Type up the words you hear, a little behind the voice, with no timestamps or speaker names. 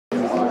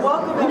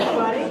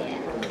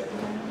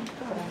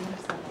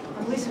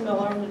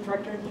Miller. I'm the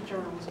director of the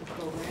journalism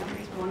program.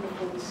 It's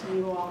wonderful to see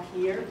you all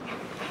here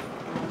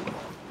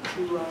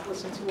to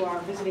listen to our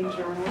visiting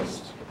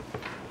journalist.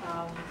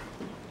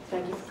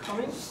 Thank you for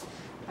coming.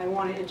 I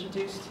want to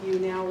introduce to you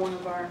now one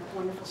of our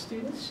wonderful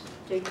students,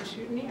 Jake the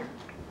Shootinier.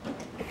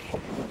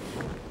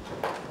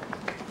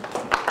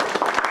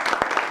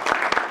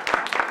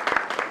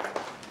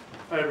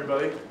 Hi,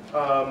 everybody.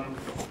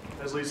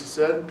 As Lisa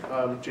said,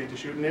 I'm Jake the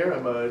Shootinier.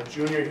 I'm a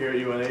junior here at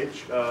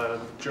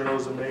UNH,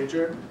 journalism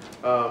major.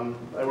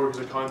 I work as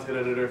a content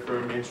editor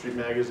for Main Street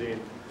Magazine.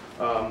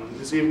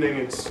 This evening,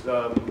 it's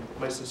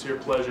my sincere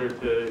pleasure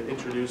to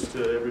introduce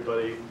to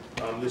everybody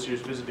this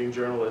year's visiting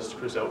journalist,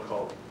 Chris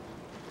Outcalt.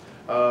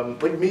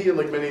 Like me and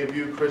like many of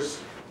you, Chris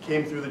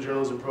came through the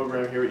journalism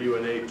program here at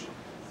UNH.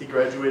 He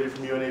graduated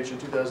from UNH in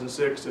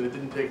 2006, and it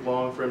didn't take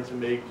long for him to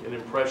make an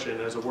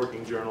impression as a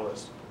working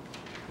journalist.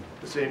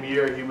 The same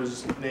year, he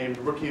was named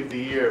Rookie of the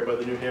Year by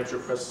the New Hampshire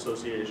Press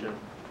Association.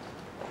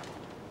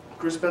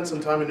 Chris spent some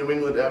time in New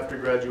England after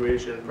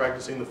graduation,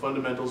 practicing the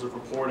fundamentals of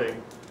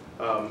reporting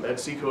at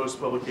Seacoast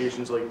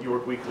publications like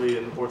York Weekly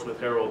and Portsmouth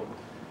Herald.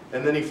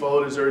 And then he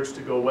followed his urge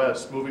to go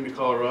west, moving to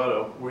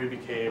Colorado, where he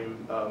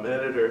became an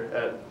editor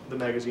at the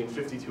magazine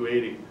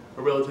 5280,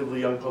 a relatively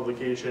young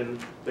publication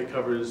that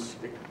covers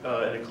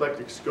an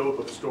eclectic scope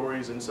of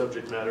stories and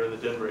subject matter in the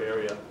Denver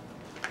area.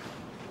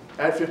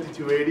 At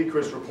 5280,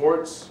 Chris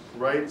reports,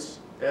 writes,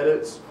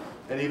 edits,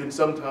 and even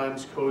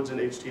sometimes codes in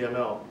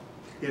HTML.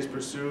 He has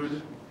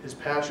pursued his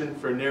passion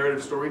for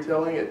narrative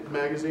storytelling at the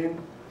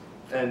magazine,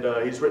 and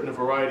he's written a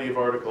variety of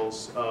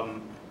articles,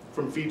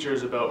 from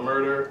features about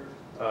murder,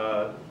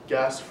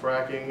 gas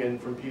fracking, and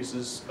from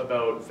pieces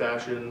about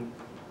fashion,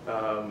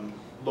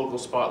 local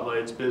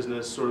spotlights,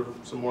 business, sort of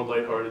some more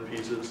lighthearted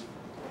pieces.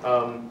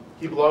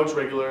 He blogs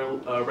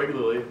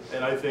regularly,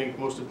 and I think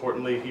most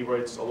importantly, he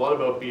writes a lot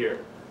about beer.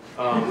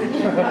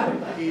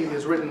 He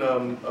has written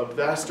a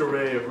vast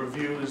array of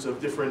reviews of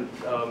different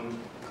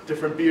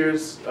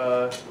beers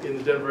in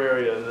the Denver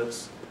area, and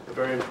that's a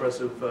very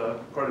impressive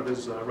part of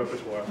his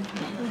repertoire.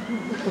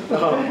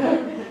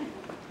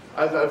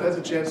 I've had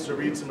the chance to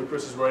read some of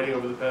Chris's writing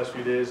over the past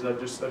few days, and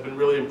I've been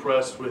really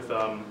impressed with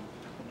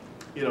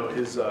you know,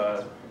 his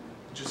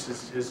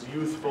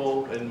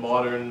youthful and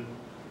modern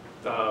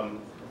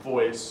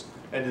voice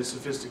and his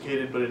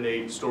sophisticated but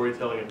innate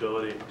storytelling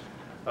ability.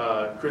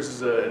 Chris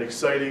is an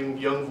exciting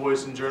young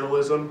voice in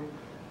journalism,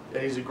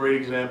 and he's a great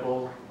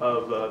example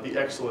of the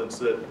excellence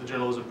that the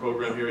journalism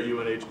program here at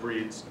UNH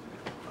breeds.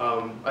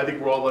 I think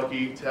we're all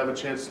lucky to have a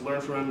chance to learn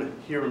from him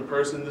here in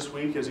person this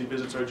week as he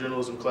visits our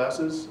journalism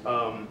classes.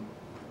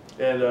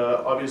 And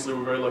obviously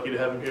we're very lucky to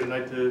have him here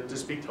tonight to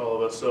speak to all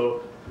of us.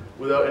 So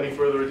without any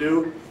further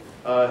ado,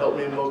 help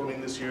me in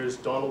welcoming this year's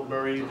Donald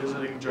Murray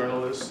visiting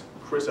journalist,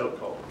 Chris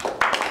Outcalt.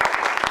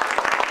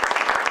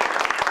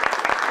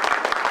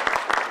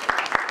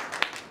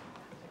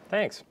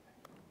 Thanks.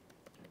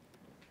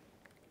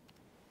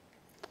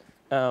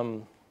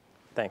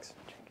 Thanks.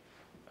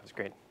 That was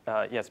great.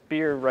 Yes,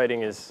 beer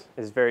writing is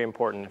very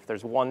important. If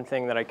there's one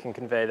thing that I can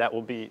convey, that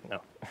will be,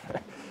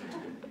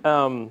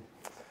 no.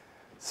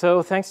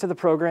 So thanks to the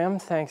program,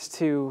 thanks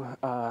to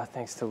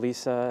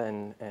Lisa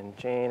and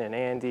Jane and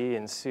Andy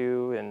and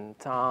Sue and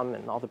Tom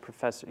and all the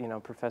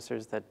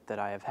professors that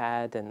I have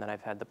had and that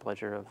I've had the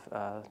pleasure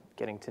of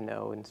getting to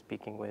know and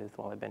speaking with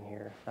while I've been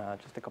here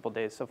just a couple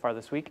days so far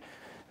this week.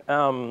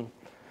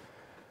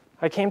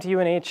 I came to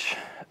UNH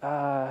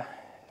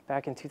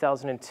back in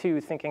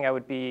 2002 thinking I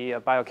would be a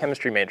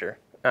biochemistry major.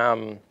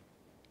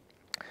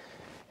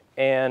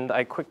 And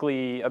I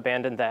quickly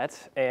abandoned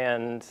that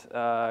and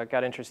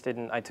got interested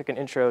in, I took an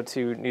intro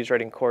to news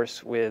writing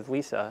course with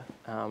Lisa.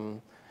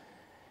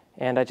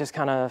 And I just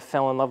kind of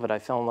fell in love with it. I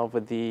fell in love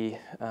with the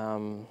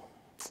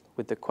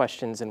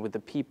questions and with the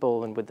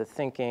people and with the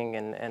thinking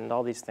and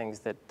all these things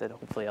that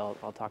hopefully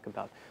I'll talk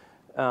about.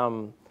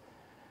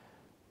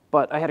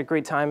 But I had a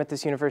great time at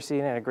this university,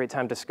 and I had a great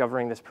time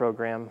discovering this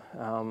program.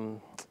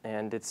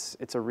 And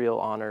it's a real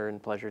honor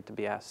and pleasure to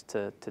be asked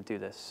to do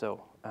this. So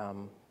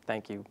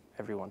thank you,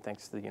 everyone.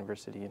 Thanks to the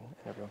university and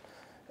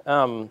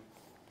everyone.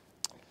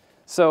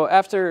 So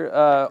after,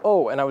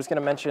 and I was going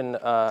to mention,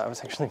 I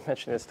was actually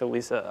mentioning this to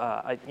Lisa.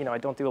 I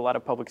don't do a lot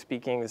of public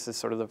speaking. This is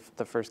sort of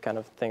the first kind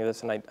of thing of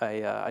this, and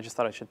I just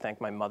thought I should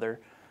thank my mother.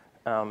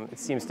 It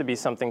seems to be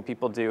something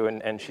people do,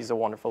 and she's a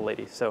wonderful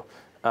lady. So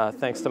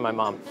thanks to my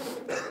mom.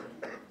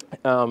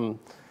 All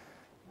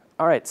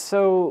right,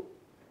 so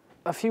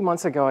a few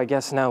months ago, I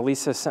guess now,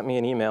 Lisa sent me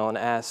an email and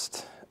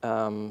asked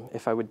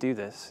if I would do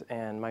this.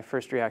 And my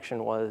first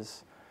reaction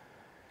was,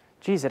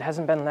 geez, it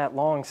hasn't been that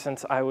long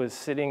since I was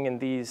sitting in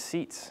these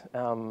seats.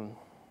 I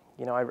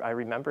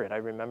remember it. I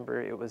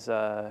remember it was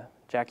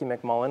Jackie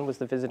McMullen was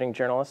the visiting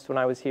journalist when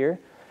I was here.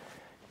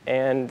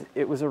 And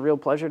it was a real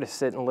pleasure to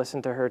sit and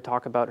listen to her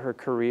talk about her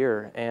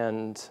career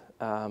and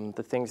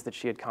the things that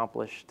she had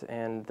accomplished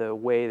and the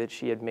way that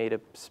she had made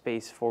a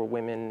space for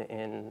women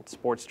in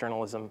sports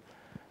journalism.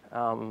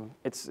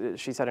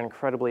 She's had an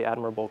incredibly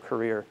admirable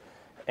career,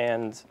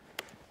 and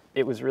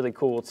it was really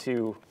cool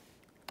to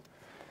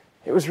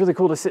it was really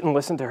cool to sit and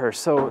listen to her.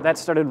 So that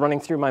started running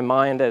through my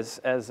mind as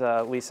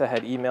Lisa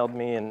had emailed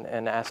me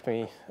and asked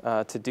me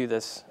to do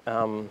this.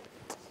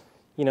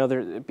 You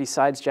know,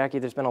 besides Jackie,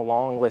 there's been a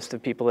long list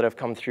of people that have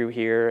come through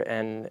here,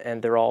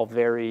 and they're all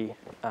very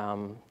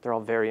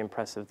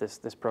impressive.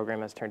 This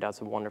program has turned out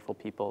some wonderful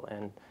people,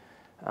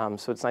 and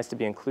so it's nice to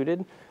be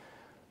included.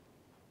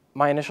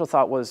 My initial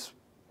thought was,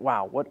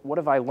 wow, what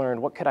have I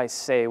learned? What could I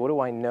say? What do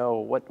I know?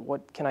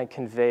 What can I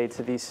convey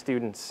to these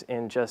students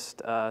in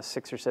just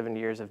 6 or 7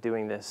 years of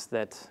doing this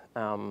that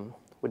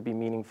would be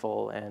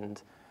meaningful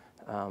and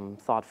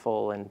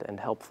thoughtful and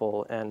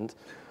helpful? And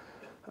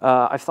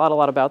I've thought a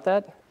lot about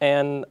that,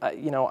 and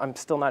you know, I'm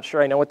still not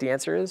sure I know what the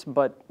answer is,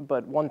 but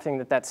one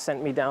thing that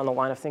sent me down the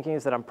line of thinking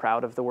is that I'm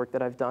proud of the work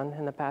that I've done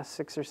in the past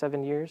 6 or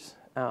 7 years.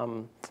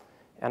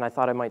 And I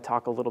thought I might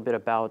talk a little bit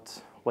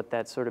about what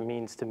that sort of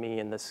means to me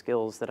and the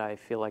skills that I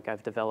feel like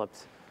I've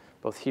developed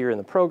both here in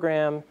the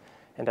program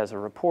and as a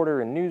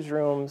reporter in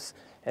newsrooms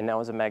and now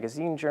as a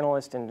magazine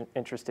journalist and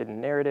interested in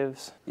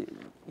narratives.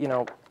 You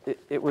know,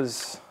 it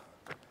was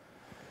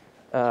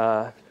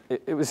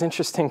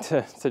interesting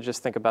to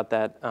just think about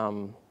that.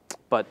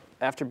 But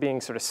after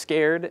being sort of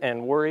scared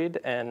and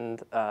worried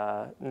and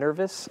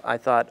nervous, I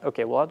thought,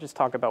 okay, well, I'll just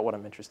talk about what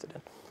I'm interested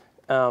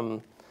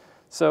in.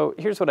 So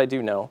here's what I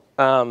do know.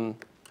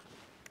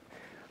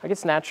 I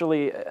guess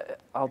naturally,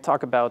 I'll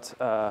talk about,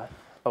 oh,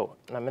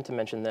 and I meant to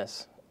mention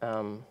this.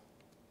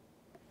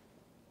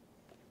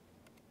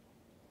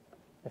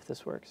 If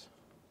this works.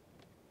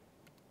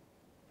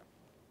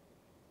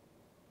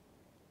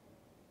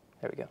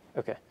 There we go,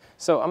 okay.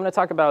 So I'm gonna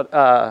talk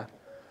about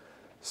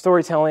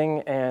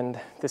storytelling and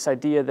this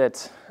idea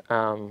that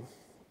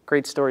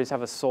great stories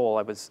have a soul.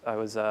 I was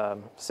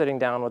sitting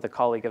down with a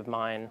colleague of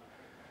mine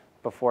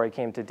before I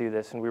came to do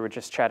this, and we were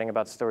just chatting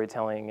about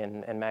storytelling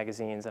and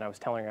magazines, and I was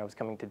telling her I was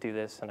coming to do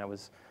this, and I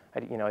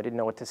didn't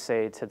know what to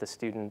say to the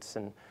students,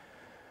 and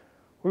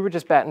we were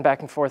just batting back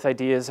and forth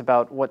ideas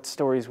about what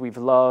stories we've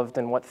loved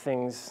and what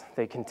things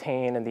they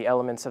contain and the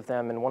elements of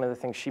them, and one of the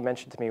things she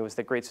mentioned to me was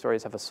that great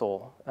stories have a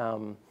soul,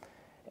 and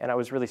I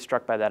was really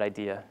struck by that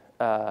idea.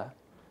 And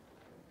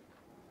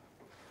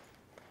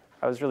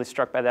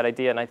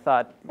I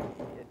thought,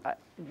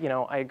 you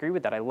know, I agree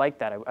with that. I like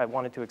that. I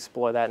wanted to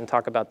explore that and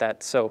talk about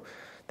that. So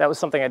that was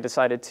something I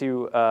decided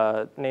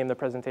to name the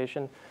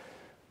presentation.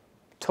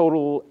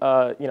 Total,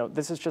 you know,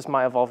 this is just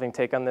my evolving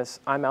take on this.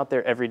 I'm out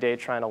there every day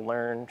trying to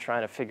learn,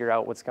 trying to figure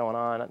out what's going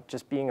on.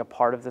 Just being a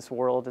part of this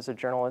world as a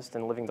journalist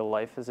and living the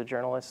life as a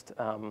journalist,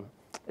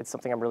 it's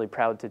something I'm really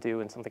proud to do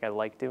and something I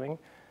like doing.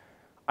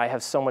 I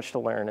have so much to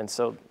learn, and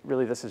so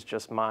really this is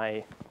just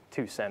my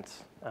 2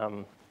 cents.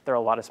 There are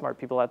a lot of smart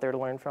people out there to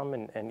learn from,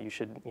 and you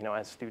should, you know,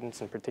 as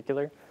students in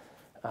particular,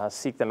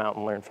 seek them out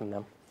and learn from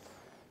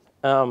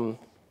them.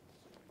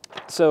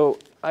 So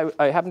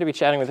I happened to be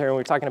chatting with her, and we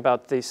were talking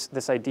about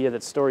this idea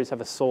that stories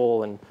have a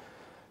soul and,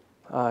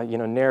 you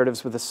know,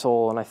 narratives with a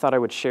soul, and I thought I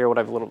would share what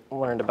I've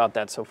learned about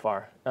that so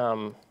far.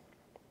 All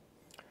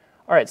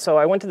right, so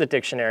I went to the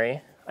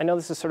dictionary. I know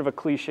this is sort of a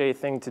cliche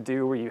thing to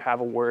do where you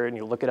have a word and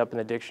you look it up in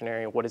the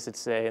dictionary, what does it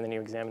say, and then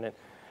you examine it.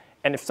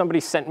 And if somebody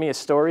sent me a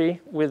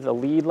story with a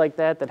lead like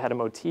that had a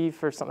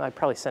motif or something, I'd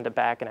probably send it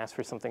back and ask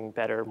for something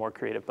better, more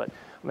creative, but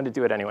I'm gonna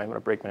do it anyway. I'm gonna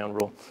break my own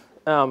rule.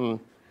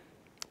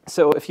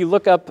 So if you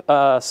look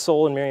up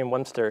soul in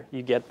Merriam-Webster,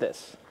 you get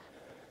this.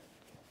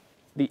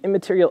 The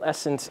immaterial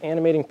essence,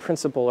 animating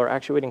principle, or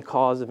actuating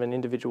cause of an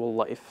individual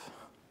life.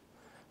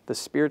 The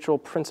spiritual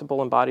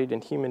principle embodied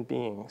in human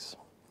beings,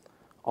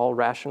 all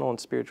rational and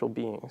spiritual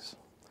beings.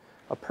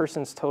 A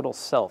person's total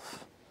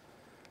self.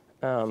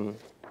 So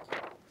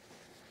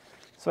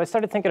I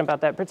started thinking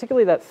about that,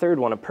 particularly that third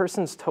one, a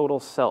person's total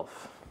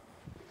self,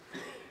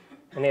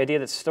 and the idea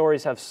that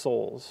stories have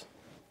souls.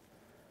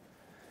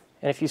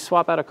 And if you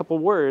swap out a couple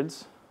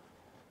words,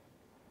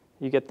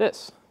 you get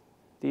this,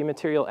 the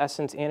immaterial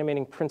essence,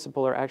 animating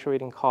principle, or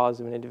actuating cause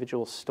of an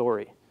individual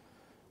story.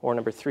 Or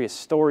number 3, a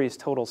story's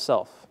total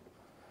self.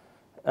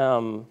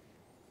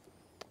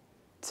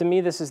 To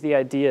me, this is the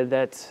idea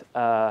that,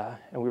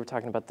 and we were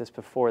talking about this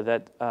before,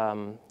 that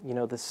you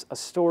know, a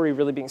story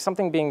really being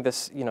something being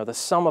this, you know, the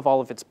sum of all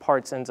of its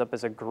parts ends up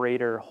as a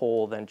greater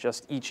whole than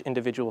just each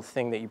individual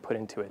thing that you put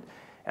into it.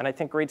 And I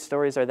think great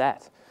stories are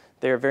that.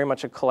 They're very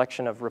much a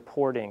collection of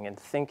reporting and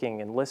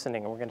thinking and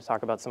listening, and we're going to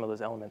talk about some of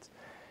those elements.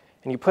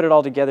 And you put it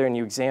all together and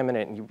you examine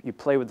it and you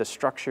play with the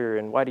structure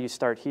and why do you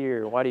start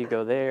here, why do you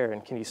go there,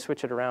 and can you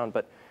switch it around?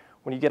 But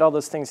when you get all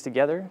those things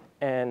together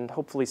and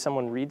hopefully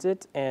someone reads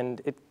it,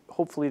 and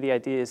hopefully the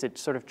idea is it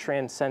sort of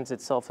transcends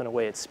itself in a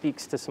way. It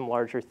speaks to some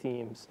larger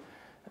themes.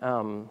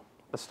 The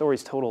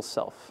story's total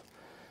self.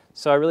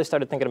 So I really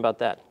started thinking about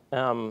that.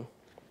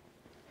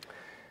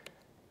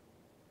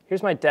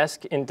 Here's my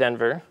desk in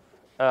Denver.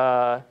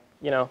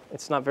 You know,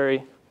 it's not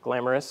very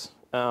glamorous.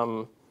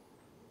 Kind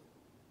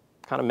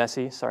of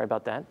messy, sorry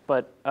about that.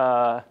 But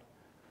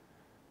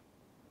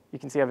you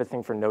can see I have a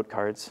thing for note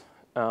cards.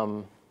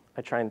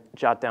 I try and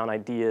jot down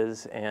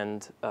ideas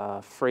and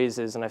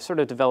phrases, and I've sort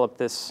of developed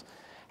this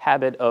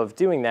habit of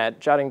doing that,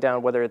 jotting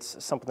down whether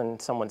it's something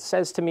someone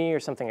says to me or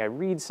something I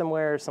read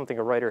somewhere, something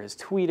a writer has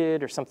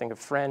tweeted or something a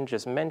friend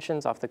just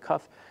mentions off the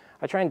cuff.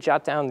 I try and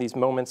jot down these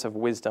moments of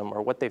wisdom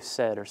or what they've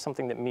said or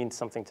something that means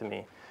something to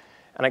me.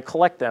 And I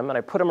collect them and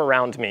I put them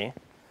around me.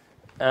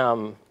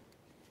 And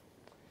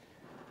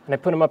I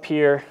put them up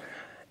here.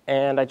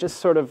 And I just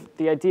sort of,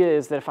 the idea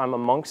is that if I'm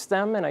amongst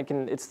them, and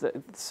it's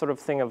the sort of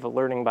thing of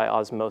learning by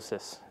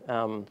osmosis.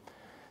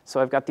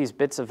 So I've got these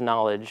bits of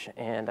knowledge,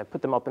 and I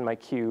put them up in my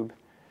cube.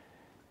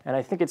 And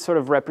I think it sort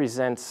of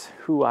represents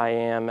who I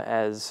am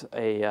as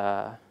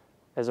a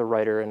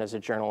writer and as a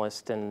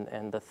journalist,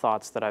 and the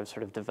thoughts that I've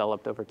sort of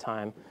developed over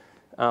time.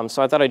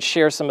 So I thought I'd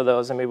share some of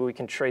those, and maybe we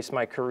can trace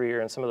my career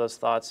and some of those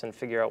thoughts and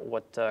figure out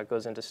what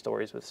goes into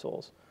Stories with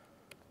Souls.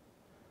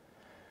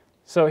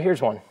 So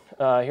here's one.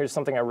 Here's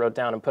something I wrote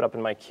down and put up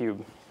in my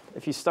cube.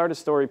 If you start a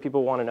story,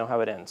 people want to know how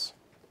it ends.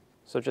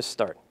 So just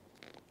start.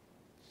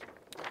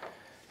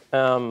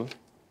 So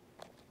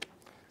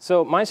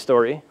my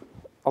story,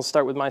 I'll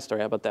start with my story.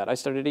 How about that? I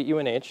started at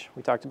UNH.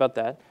 We talked about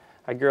that.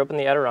 I grew up in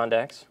the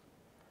Adirondacks.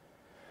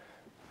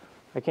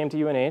 I came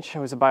to UNH. I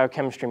was a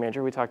biochemistry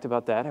major. We talked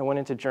about that. I went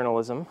into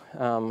journalism.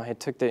 I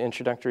took the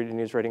Introductory to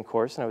News Writing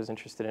course, and I was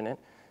interested in it.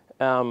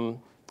 And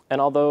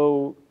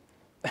although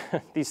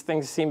these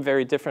things seem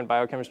very different,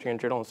 biochemistry and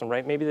journalism,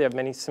 right? Maybe they have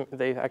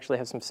they actually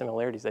have some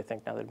similarities, I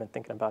think, now that I've been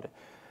thinking about it.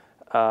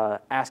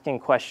 Asking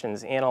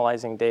questions,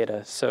 analyzing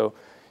data. So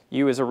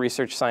you as a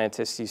research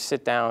scientist, you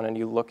sit down and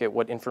you look at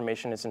what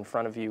information is in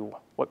front of you.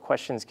 What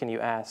questions can you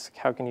ask?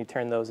 How can you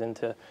turn those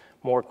into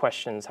more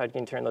questions? How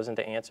can you turn those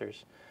into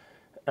answers?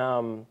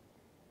 And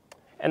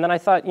then I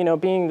thought,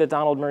 being the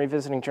Donald Murray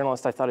visiting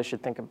journalist, I thought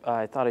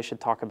I should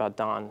talk about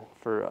Don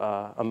for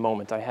a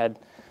moment. I had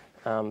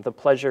the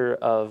pleasure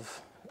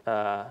of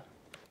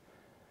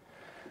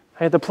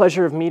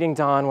meeting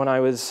Don when I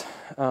was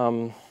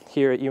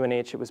here at UNH.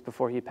 It was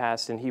before he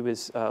passed, and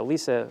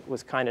Lisa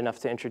was kind enough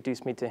to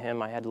introduce me to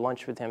him. I had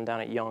lunch with him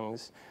down at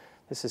Young's.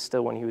 This is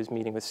still when he was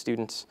meeting with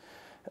students.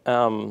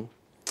 And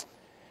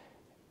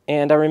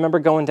I remember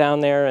going down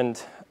there,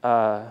 and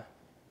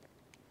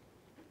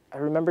I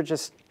remember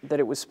just that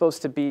it was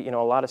supposed to be, a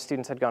lot of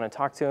students had gone and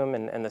talked to him,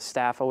 and the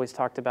staff always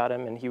talked about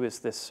him, and he was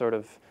this sort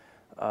of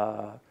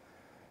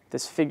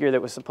this figure that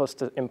was supposed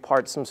to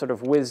impart some sort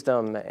of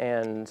wisdom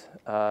and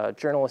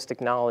journalistic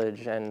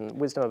knowledge and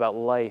wisdom about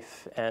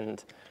life.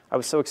 And I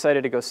was so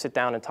excited to go sit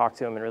down and talk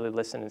to him and really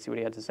listen and see what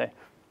he had to say.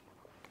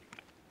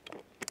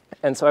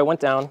 And so I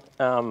went down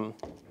to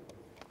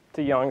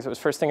Young's. It was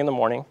first thing in the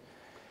morning.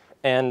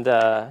 And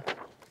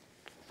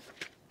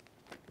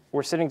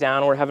we're sitting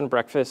down, we're having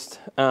breakfast.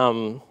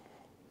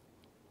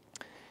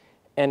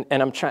 And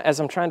as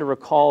I'm trying to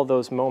recall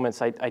those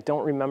moments, I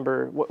don't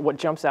remember, what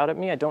jumps out at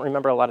me, I don't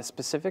remember a lot of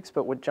specifics,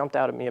 but what jumped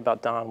out at me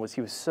about Don was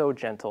he was so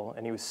gentle,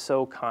 and he was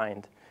so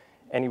kind,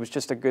 and he was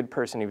just a good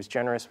person. He was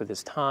generous with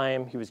his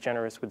time, he was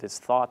generous with his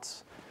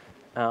thoughts.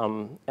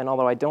 And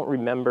although I don't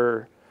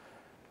remember,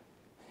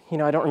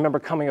 I don't remember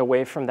coming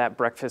away from that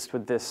breakfast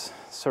with this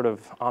sort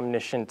of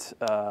omniscient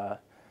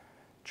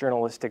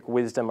journalistic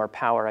wisdom or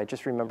power, I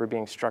just remember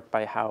being struck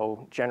by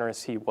how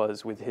generous he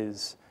was with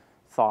his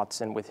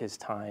thoughts and with his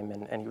time,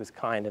 and he was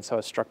kind, and so I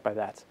was struck by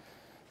that.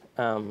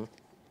 I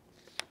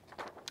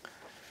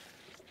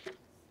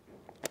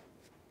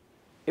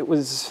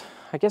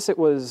guess it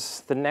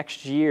was the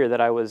next year that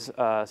I was,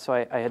 so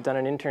I had done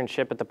an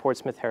internship at the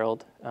Portsmouth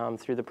Herald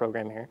through the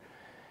program here,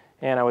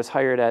 and I was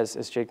hired,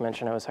 as Jake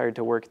mentioned, I was hired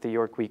to work at the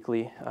York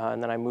Weekly,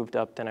 and then I moved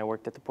up, and I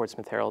worked at the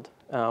Portsmouth Herald.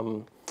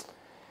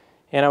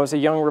 And I was a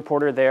young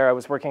reporter there. I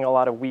was working a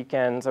lot of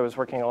weekends. I was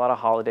working a lot of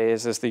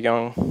holidays, as the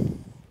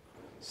young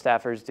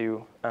staffers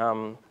do.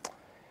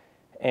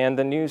 And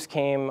the news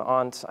came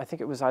on, I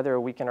think it was either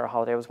a weekend or a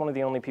holiday. I was one of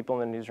the only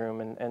people in the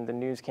newsroom, and the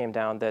news came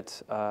down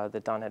that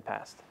Don had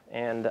passed.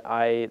 And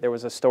there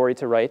was a story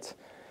to write,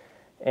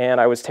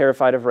 and I was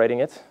terrified of writing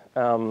it.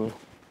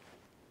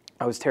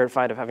 I was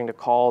terrified of having to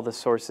call the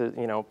sources,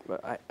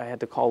 I had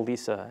to call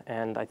Lisa,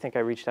 and I think I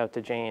reached out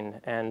to Jane,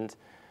 and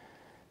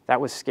that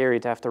was scary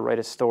to have to write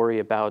a story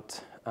about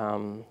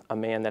a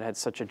man that had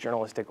such a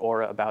journalistic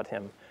aura about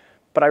him.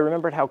 But I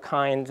remembered how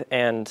kind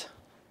and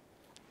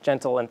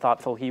gentle and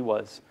thoughtful he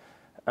was.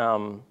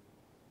 And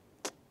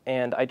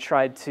I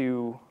tried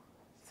to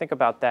think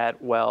about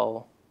that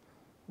while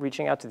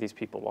reaching out to these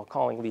people, while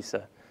calling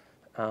Lisa.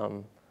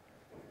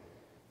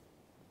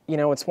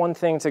 It's one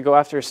thing to go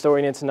after a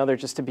story, and it's another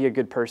just to be a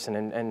good person.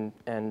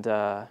 And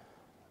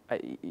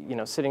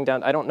sitting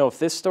down, I don't know if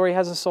this story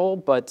has a soul,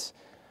 but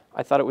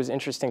I thought it was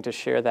interesting to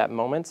share that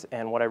moment.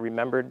 And what I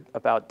remembered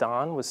about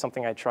Don was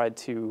something I tried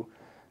to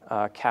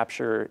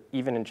capture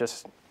even in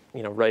just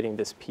writing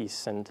this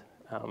piece, and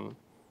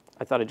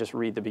I thought I'd just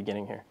read the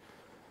beginning here.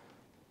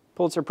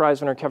 Pulitzer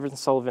Prize winner Kevin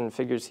Sullivan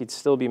figures he'd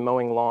still be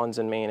mowing lawns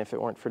in Maine if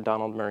it weren't for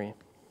Donald Murray.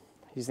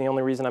 He's the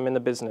only reason I'm in the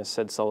business,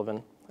 said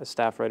Sullivan, a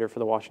staff writer for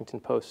the Washington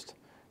Post,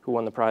 who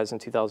won the prize in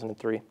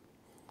 2003.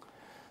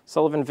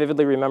 Sullivan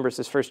vividly remembers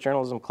his first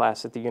journalism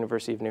class at the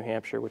University of New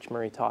Hampshire, which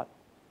Murray taught.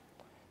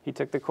 He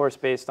took the course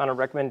based on a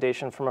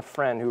recommendation from a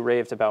friend who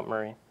raved about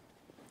Murray.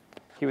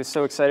 He was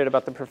so excited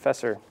about the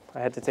professor, I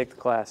had to take the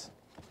class,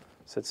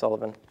 said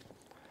Sullivan.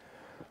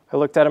 I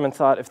looked at him and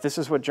thought, if this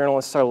is what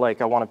journalists are like,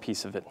 I want a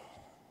piece of it.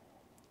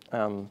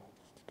 I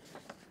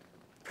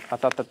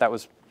thought that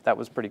was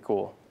pretty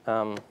cool.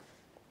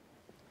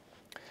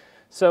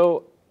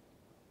 So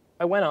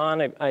I went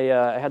on. I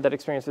had that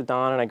experience with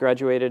Don, and I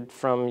graduated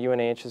from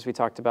UNH, as we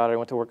talked about. I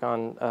went to work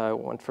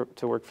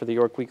to work for the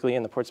York Weekly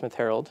and the Portsmouth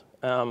Herald.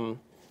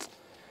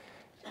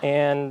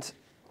 And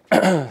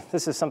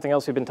this is something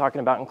else we've been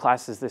talking about in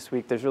classes this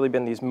week. There's really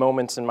been these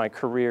moments in my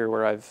career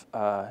where I've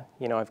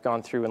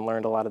gone through and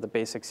learned a lot of the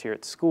basics here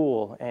at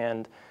school,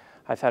 and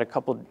I've had a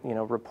couple,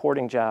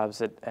 reporting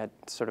jobs at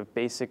sort of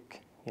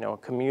basic, a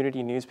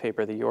community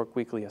newspaper, the York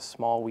Weekly, a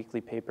small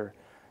weekly paper,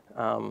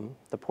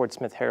 the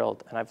Portsmouth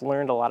Herald, and I've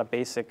learned a lot of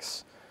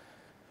basics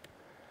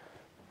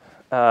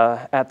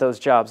at those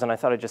jobs, and I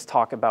thought I'd just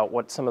talk about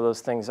what some of those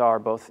things are.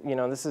 Both,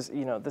 this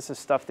is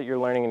stuff that you're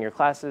learning in your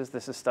classes.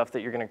 This is stuff that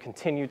you're going to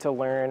continue to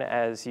learn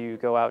as you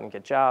go out and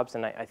get jobs,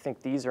 and I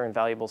think these are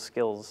invaluable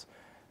skills,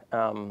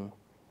 no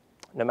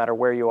matter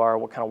where you are,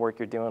 what kind of work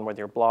you're doing, whether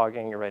you're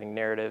blogging, you're writing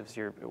narratives,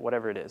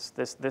 whatever it is.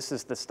 This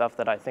is the stuff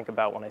that I think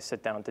about when I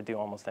sit down to do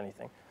almost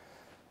anything.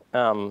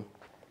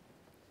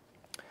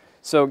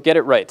 So get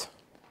it right.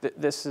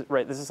 This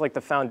is like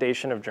the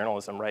foundation of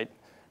journalism, right?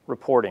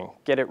 Reporting,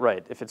 get it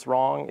right. If it's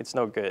wrong, it's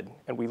no good.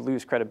 And we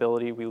lose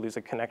credibility, we lose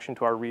a connection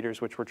to our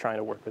readers, which we're trying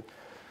to work with.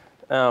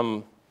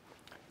 Oh,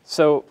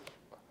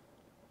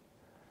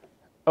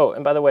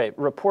 and by the way,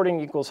 reporting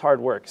equals hard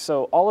work.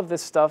 So all of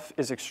this stuff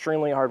is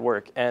extremely hard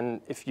work.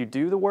 And if you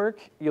do the work,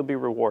 you'll be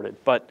rewarded.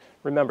 But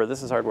remember,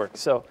 this is hard work.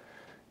 So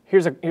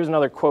here's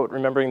another quote,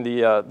 remembering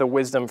the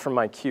wisdom from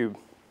my cube.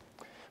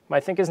 My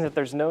think is that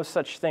there's no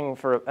such thing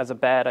as a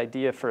bad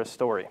idea for a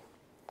story.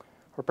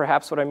 Or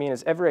perhaps what I mean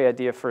is every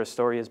idea for a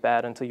story is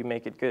bad until you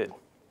make it good.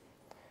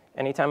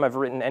 Anytime I've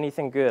written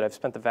anything good, I've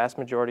spent the vast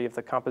majority of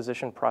the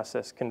composition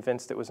process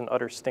convinced it was an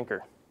utter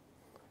stinker.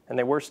 And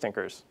they were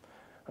stinkers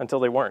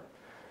until they weren't,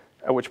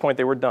 at which point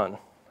they were done.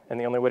 And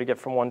the only way to get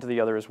from one to the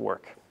other is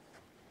work.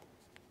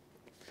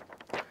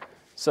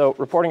 So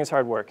reporting is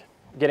hard work.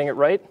 Getting it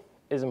right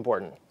is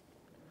important.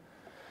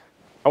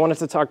 I wanted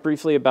to talk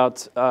briefly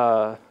about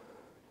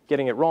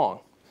getting it wrong.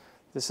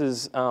 This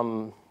is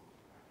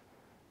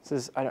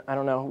I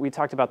don't know. We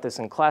talked about this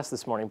in class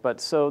this morning, but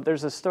so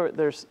there's a story.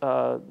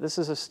 This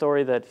is a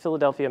story that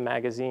Philadelphia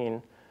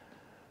Magazine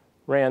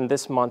ran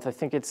this month. I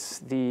think it's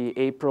the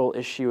April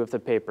issue of the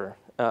paper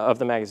of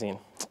the magazine,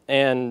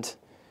 and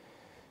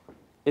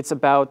it was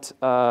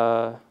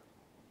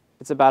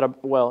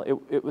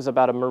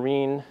about a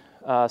Marine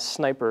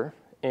sniper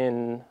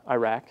in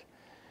Iraq.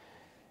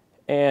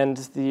 And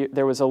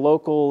there was a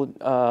local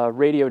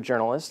radio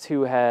journalist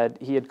who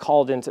had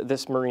called into,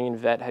 this Marine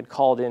vet had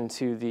called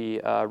into the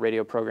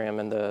radio program,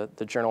 and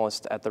the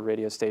journalist at the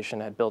radio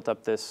station had built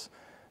up this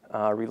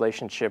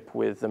relationship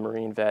with the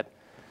Marine vet.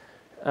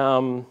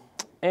 And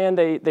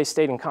they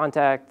stayed in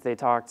contact, they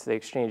talked, they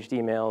exchanged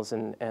emails,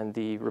 and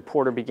the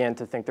reporter began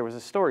to think there was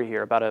a story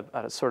here about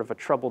a sort of a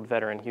troubled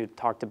veteran. He had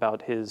talked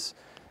about his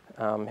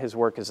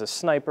work as a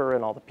sniper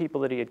and all the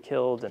people that he had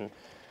killed, and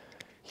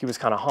he was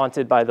kind of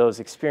haunted by those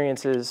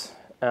experiences.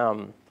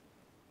 And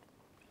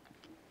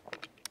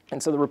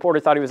so the reporter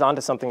thought he was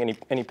onto something,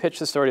 and he pitched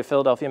the story to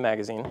Philadelphia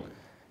Magazine.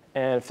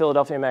 And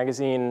Philadelphia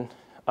Magazine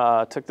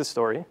took the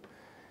story,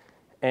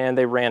 and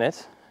they ran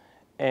it,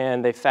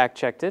 and they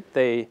fact-checked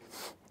it.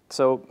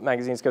 So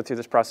magazines go through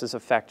this process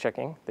of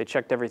fact-checking. They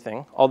checked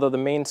everything, although the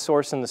main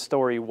source in the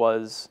story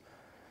was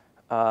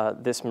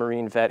this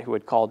Marine vet who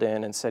had called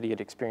in and said he had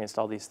experienced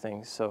all these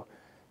things. So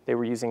they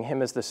were using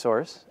him as the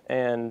source,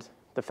 and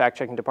the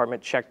fact-checking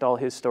department checked all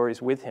his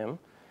stories with him,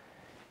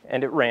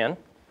 and it ran.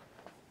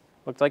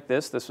 Looked like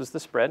this. This was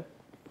the spread.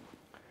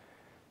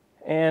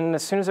 And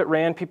as soon as it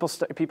ran, people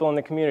in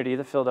the community,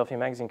 the Philadelphia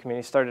Magazine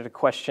community, started to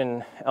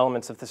question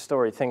elements of the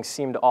story. Things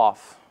seemed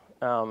off.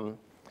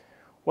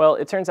 Well,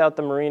 it turns out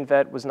the Marine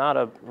vet was not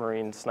a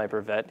Marine sniper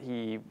vet.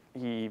 He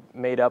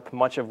made up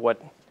much of what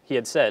he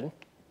had said,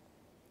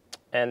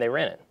 and they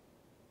ran it.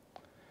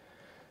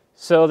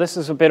 So this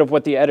is a bit of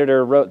what the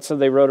editor wrote. So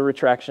they wrote a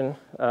retraction.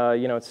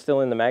 It's still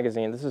in the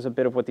magazine. This is a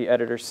bit of what the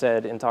editor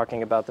said in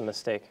talking about the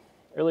mistake.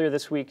 Earlier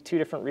this week, 2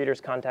 different readers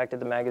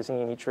contacted the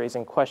magazine, each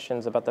raising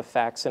questions about the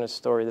facts in a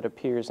story that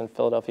appears in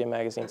Philadelphia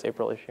Magazine's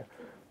April issue,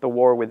 The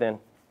War Within.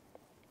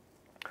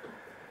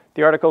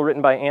 The article,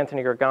 written by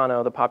Anthony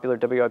Gargano, the popular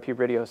WIP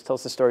radio host,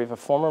 tells the story of a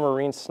former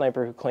Marine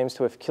sniper who claims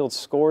to have killed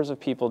scores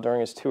of people during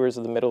his tours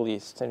of the Middle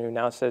East, and who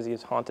now says he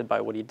is haunted by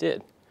what he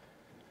did.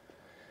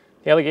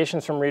 The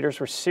allegations from readers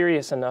were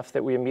serious enough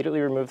that we immediately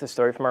removed the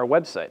story from our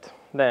website.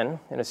 Then,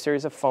 in a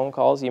series of phone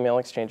calls, email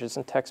exchanges,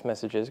 and text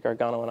messages,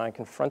 Gargano and I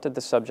confronted the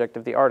subject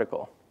of the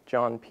article,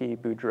 John P.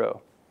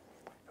 Boudreau,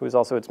 who is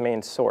also its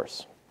main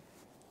source.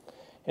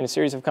 In a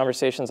series of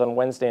conversations on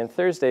Wednesday and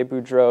Thursday,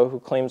 Boudreau, who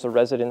claims a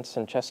residence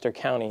in Chester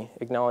County,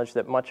 acknowledged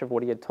that much of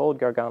what he had told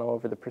Gargano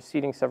over the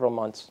preceding several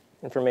months,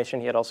 information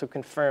he had also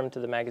confirmed to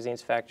the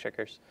magazine's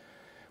fact-checkers,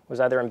 was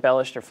either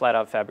embellished or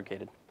flat-out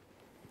fabricated.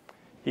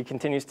 He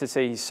continues to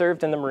say he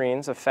served in the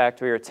Marines, a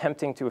fact we are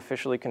attempting to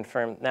officially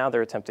confirm. Now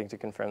they're attempting to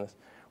confirm this.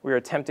 We are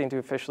attempting to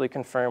officially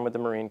confirm with the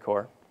Marine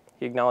Corps.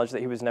 He acknowledged that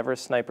he was never a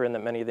sniper and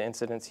that many of the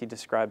incidents he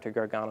described to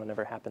Gargano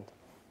never happened.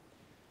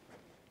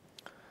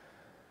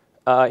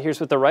 Here's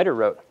what the writer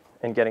wrote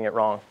in Getting It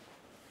Wrong.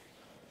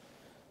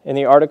 In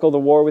the article, The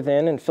War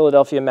Within, in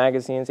Philadelphia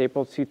Magazine's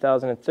April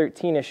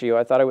 2013 issue,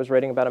 I thought I was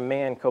writing about a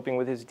man coping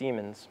with his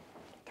demons.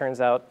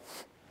 Turns out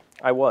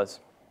I was,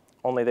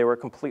 only they were a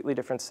completely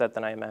different set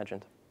than I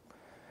imagined.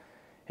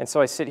 And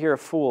so I sit here a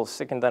fool,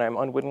 sickened that I'm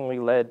unwittingly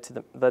led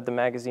the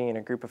magazine,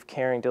 a group of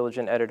caring,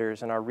 diligent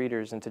editors, and our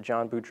readers into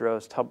John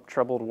Boudreau's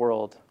troubled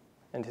world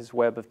and his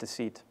web of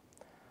deceit.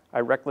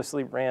 I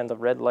recklessly ran the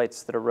red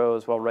lights that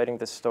arose while writing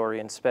this story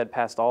and sped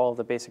past all of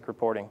the basic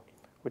reporting,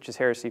 which is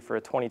heresy for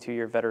a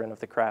 22-year veteran of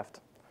the craft.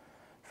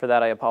 For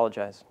that, I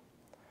apologize.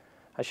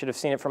 I should have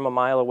seen it from a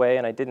mile away,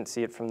 and I didn't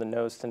see it from the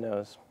nose to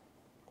nose.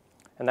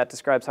 And that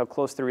describes how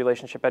close the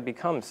relationship had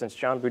become since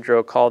John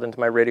Boudreau called into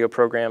my radio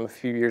program a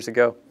few years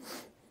ago.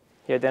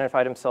 He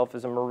identified himself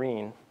as a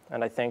Marine,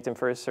 and I thanked him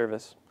for his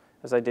service,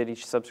 as I did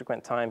each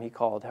subsequent time he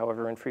called,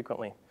 however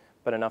infrequently,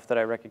 but enough that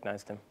I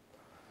recognized him.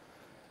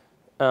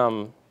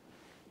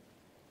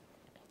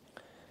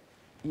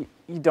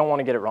 You don't want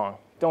to get it wrong.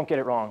 Don't get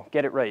it wrong.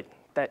 Get it right.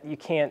 That you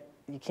can't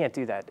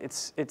do that. It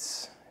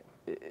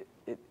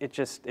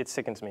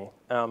sickens me.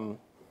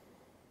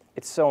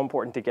 It's so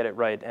important to get it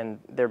right, and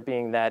there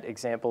being that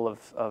example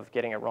of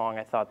getting it wrong,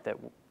 I thought that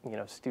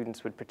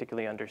students would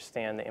particularly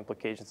understand the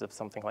implications of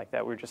something like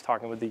that. We were just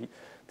talking with the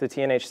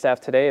TNH staff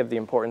today of the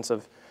importance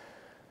of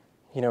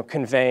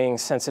conveying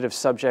sensitive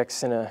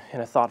subjects in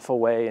a thoughtful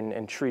way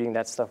and treating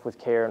that stuff with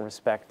care and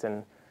respect,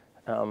 and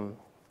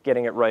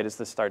getting it right is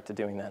the start to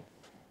doing that.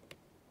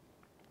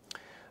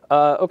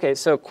 Okay,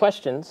 so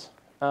questions.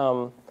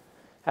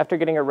 After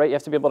getting it right, you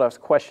have to be able to ask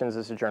questions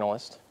as a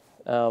journalist.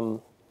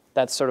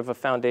 That's sort of a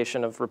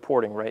foundation of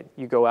reporting, right?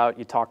 You go out,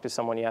 you talk to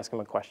someone, you ask them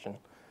a question.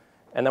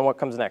 And then what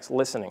comes next?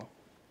 Listening.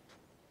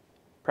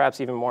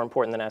 Perhaps even more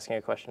important than asking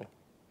a question.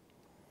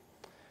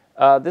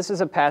 This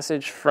is a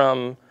passage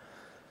from,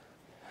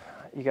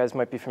 you guys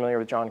might be familiar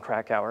with Jon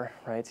Krakauer,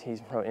 right? He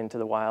wrote Into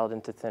the Wild,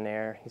 Into Thin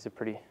Air. He's a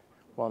pretty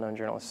well-known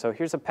journalist. So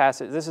here's a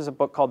passage. This is a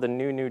book called The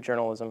New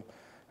Journalism.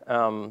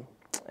 And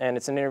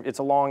it's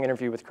a long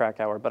interview with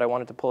Krakauer, but I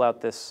wanted to pull out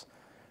this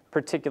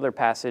particular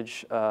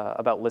passage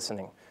about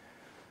listening.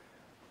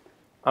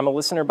 I'm a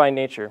listener by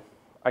nature.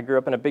 I grew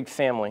up in a big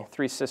family,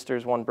 3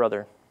 sisters, 1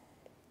 brother.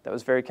 That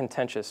was very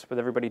contentious, with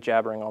everybody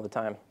jabbering all the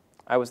time.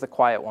 I was the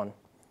quiet one.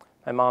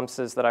 My mom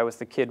says that I was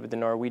the kid with the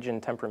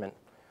Norwegian temperament.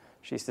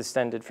 She's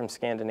descended from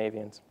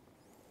Scandinavians.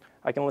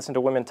 I can listen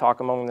to women talk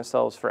among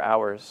themselves for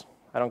hours.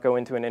 I don't go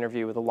into an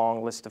interview with a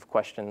long list of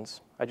questions.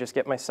 I just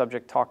get my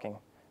subject talking,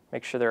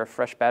 make sure there are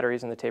fresh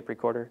batteries in the tape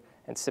recorder,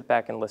 and sit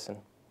back and listen.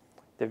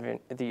 The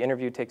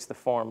interview takes the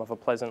form of a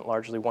pleasant,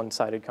 largely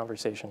one-sided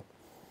conversation.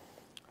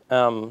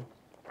 To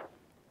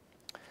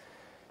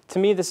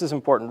me, this is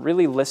important,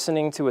 really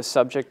listening to a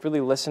subject,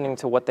 really listening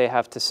to what they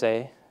have to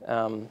say.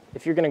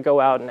 If you're going to go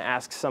out and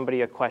ask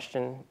somebody a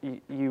question,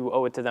 you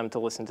owe it to them to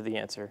listen to the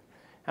answer.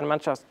 And I'm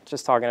not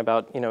just talking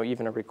about,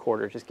 even a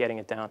recorder, just getting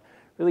it down,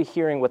 really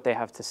hearing what they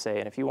have to say.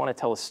 And if you want to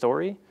tell a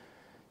story,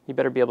 you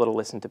better be able to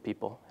listen to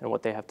people and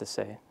what they have to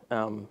say.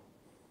 I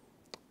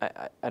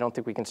don't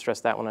think we can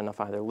stress that one enough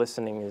either.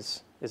 Listening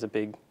is a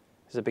big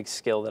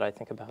skill that I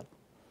think about.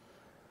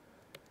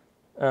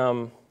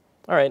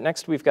 All right,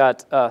 next we've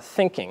got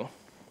thinking.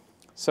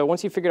 So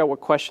once you've figured out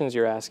what questions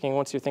you're asking,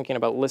 once you're thinking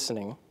about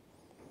listening, now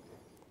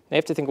you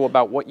have to think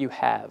about what you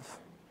have,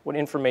 what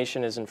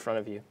information is in front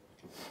of you.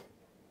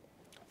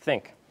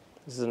 Think.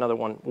 This is another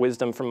one,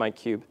 wisdom from my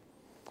cube.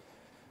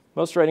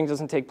 Most writing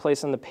doesn't take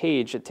place on the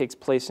page, it takes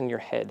place in your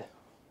head.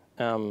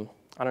 I don't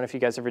know if you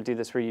guys ever do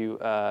this where you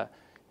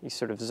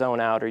sort of zone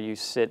out, or you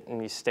sit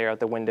and you stare out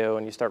the window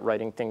and you start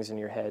writing things in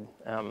your head.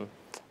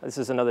 This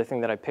is another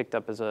thing that I picked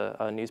up as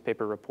a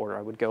newspaper reporter.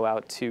 I would go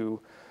out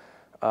to,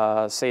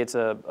 say it's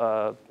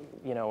a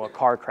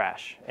car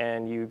crash,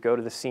 and you go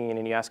to the scene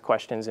and you ask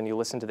questions and you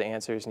listen to the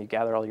answers and you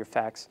gather all your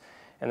facts.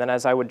 And then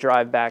as I would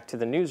drive back to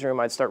the newsroom,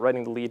 I'd start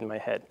writing the lead in my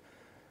head.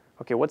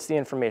 Okay, what's the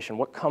information?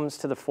 What comes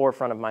to the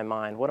forefront of my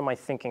mind? What am I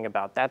thinking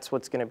about? That's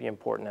what's going to be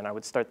important. And I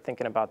would start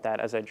thinking about that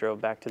as I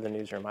drove back to the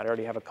newsroom. I'd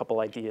already have a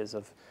couple ideas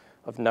of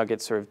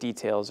nuggets or of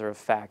details or of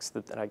facts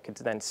that I could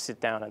then sit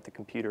down at the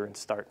computer and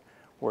start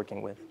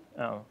working with.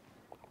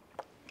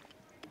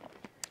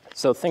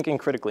 So thinking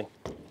critically.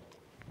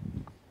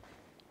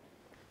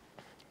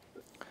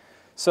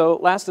 So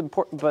last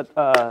important, but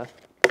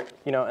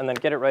and then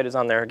get it right is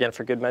on there again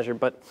for good measure.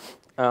 But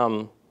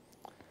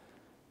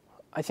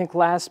I think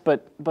last,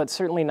 but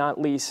certainly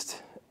not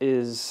least,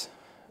 is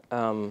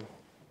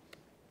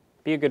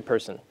be a good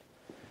person.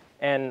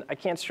 And I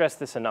can't stress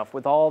this enough.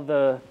 With all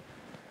the,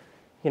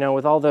 we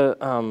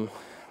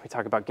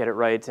talk about get it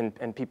right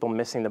and people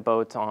missing the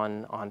boat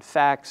on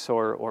facts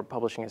or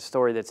publishing a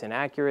story that's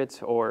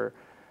inaccurate or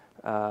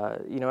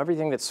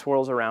everything that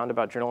swirls around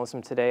about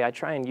journalism today. I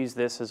try and use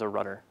this as a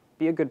rudder.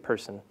 Be a good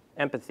person.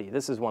 Empathy.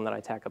 This is one that I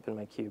tack up in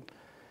my cube.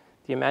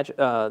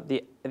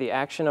 The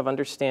action of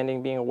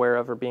understanding, being aware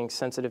of, or being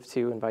sensitive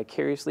to, and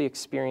vicariously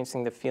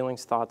experiencing the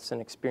feelings, thoughts,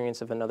 and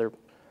experience of another,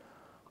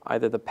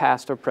 either the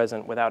past or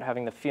present, without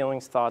having the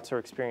feelings, thoughts, or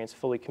experience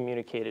fully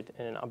communicated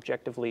in an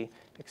objectively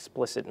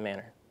explicit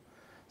manner.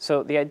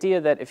 So the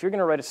idea that if you're going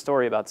to write a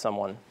story about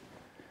someone,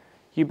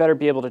 you better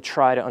be able to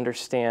try to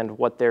understand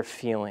what they're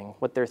feeling,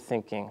 what they're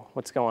thinking,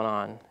 what's going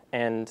on,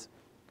 and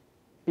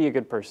be a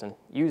good person.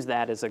 Use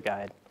that as a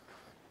guide.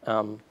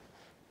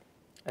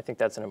 I think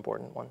that's an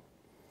important one.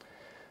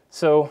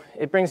 So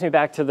it brings me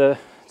back to the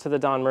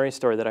Don Murray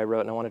story that I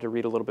wrote, and I wanted to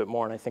read a little bit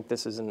more, and I think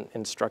this is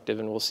instructive,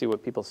 and we'll see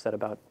what people said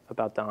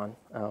about Don.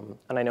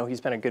 And I know he's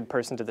been a good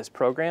person to this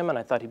program, and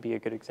I thought he'd be a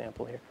good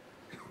example here.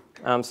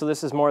 So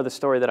this is more of the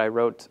story that I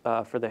wrote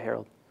for the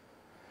Herald.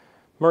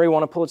 Murray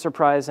won a Pulitzer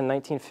Prize in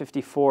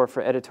 1954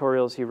 for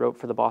editorials he wrote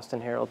for the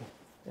Boston Herald.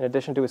 In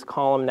addition to his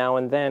column Now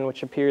and Then,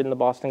 which appeared in the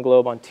Boston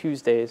Globe on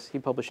Tuesdays, he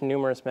published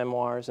numerous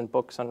memoirs and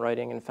books on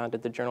writing and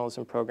founded the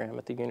journalism program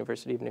at the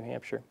University of New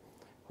Hampshire,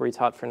 where he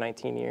taught for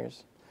 19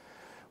 years.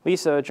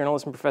 Lisa, a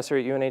journalism professor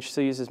at UNH,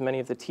 still uses many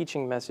of the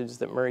teaching messages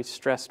that Murray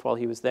stressed while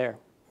he was there.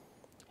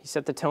 He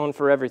set the tone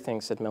for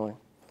everything, said Miller.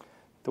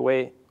 The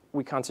way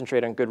we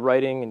concentrate on good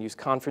writing and use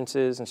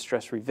conferences and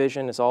stress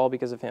revision is all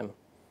because of him.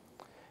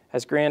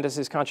 As grand as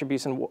his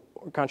contribution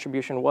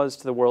was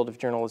to the world of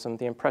journalism,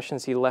 the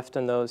impressions he left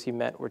on those he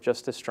met were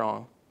just as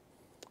strong.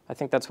 I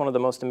think that's one of the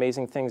most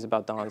amazing things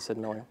about Don, said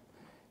Miller.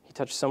 He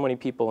touched so many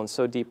people and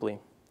so deeply.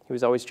 He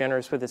was always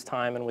generous with his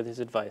time and with his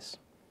advice.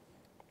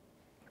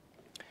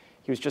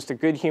 He was just a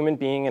good human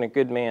being and a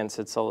good man,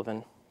 said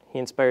Sullivan. He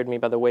inspired me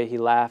by the way he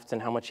laughed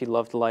and how much he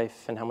loved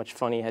life and how much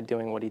fun he had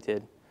doing what he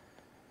did.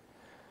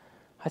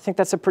 I think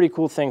that's a pretty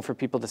cool thing for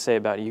people to say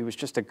about you. He was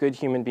just a good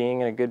human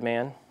being and a good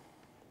man.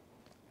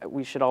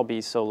 We should all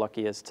be so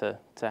lucky as to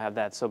have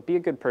that. So be a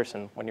good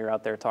person when you're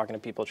out there talking to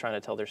people trying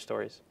to tell their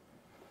stories.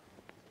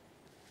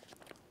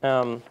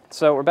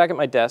 So we're back at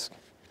my desk.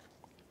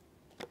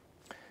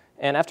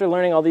 And after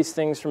learning all these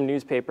things from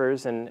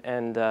newspapers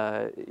and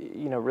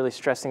really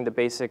stressing the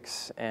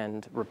basics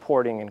and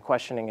reporting and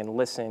questioning and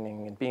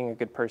listening and being a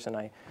good person,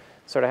 I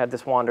sort of had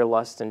this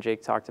wanderlust, and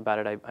Jake talked about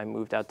it. I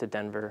moved out to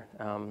Denver,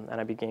 and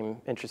I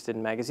became interested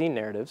in magazine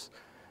narratives.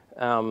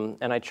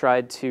 And I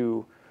tried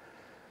to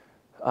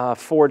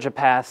forge a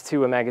path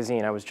to a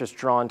magazine. I was just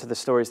drawn to the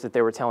stories that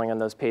they were telling on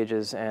those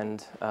pages,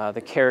 and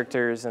the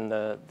characters and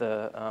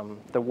the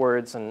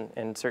words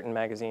in certain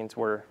magazines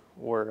were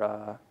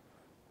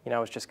I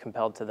was just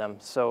compelled to them.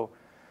 So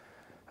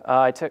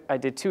I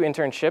did 2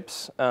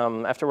 internships.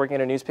 After working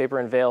at a newspaper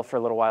in Vail for a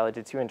little while, I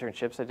did 2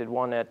 internships. I did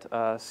one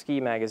at Ski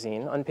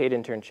Magazine, unpaid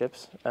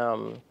internships.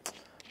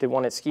 Did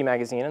one at Ski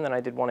Magazine, and then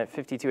I did one at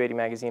 5280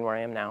 Magazine, where I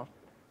am now.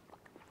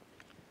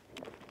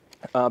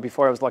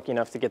 Before I was lucky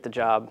enough to get the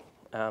job,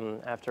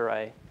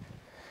 it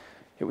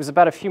was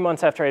about a few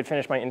months after I had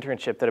finished my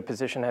internship that a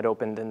position had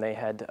opened, and they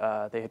had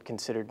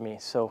considered me.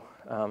 So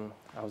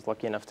I was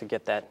lucky enough to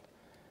get that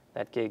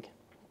gig.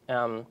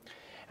 And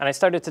I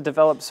started to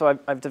develop, so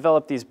I've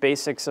developed these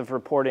basics of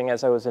reporting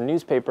as I was a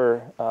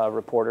newspaper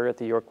reporter at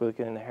the York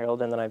Weekly and the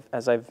Herald, and then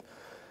as I've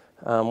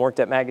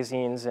worked at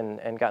magazines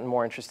and gotten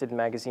more interested in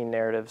magazine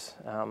narratives,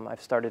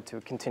 I've started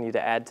to continue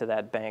to add to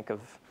that bank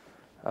of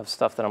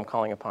stuff that I'm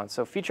calling upon.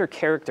 So feature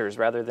characters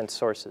rather than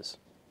sources.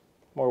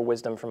 More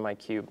wisdom from my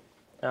cube.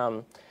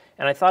 And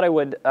I thought I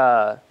would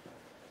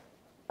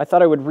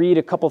read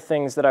a couple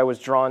things that I was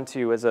drawn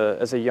to as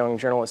a young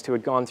journalist who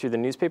had gone through the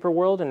newspaper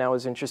world and now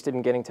was interested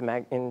in getting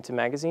into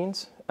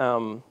magazines.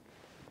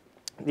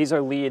 These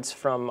are leads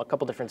from a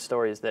couple different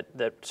stories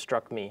that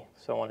struck me,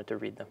 so I wanted to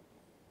read them.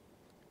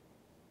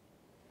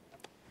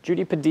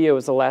 Judy Padilla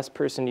was the last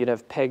person you'd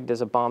have pegged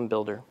as a bomb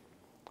builder.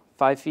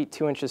 5 feet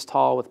 2 inches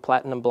tall with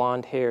platinum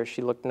blonde hair,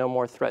 she looked no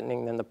more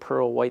threatening than the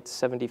pearl white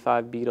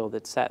 75 Beetle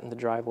that sat in the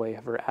driveway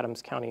of her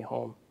Adams County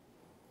home.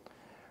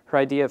 Her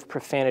idea of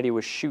profanity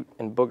was shoot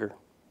and booger.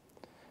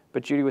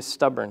 But Judy was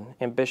stubborn,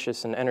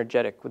 ambitious, and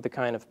energetic with the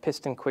kind of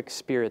piston-quick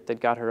spirit that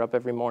got her up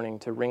every morning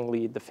to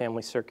ringlead the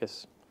family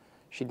circus.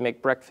 She'd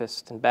make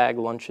breakfast and bag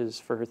lunches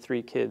for her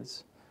 3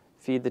 kids,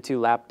 feed the 2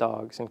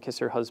 lapdogs, and kiss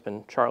her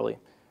husband, Charlie,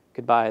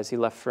 goodbye as he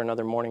left for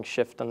another morning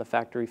shift on the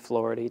factory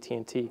floor at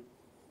AT&T.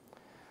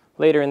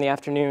 Later in the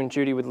afternoon,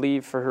 Judy would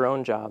leave for her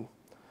own job.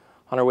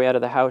 On her way out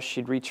of the house,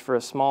 she'd reach for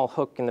a small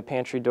hook in the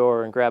pantry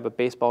door and grab a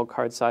baseball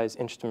card-sized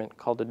instrument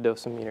called a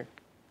dosimeter.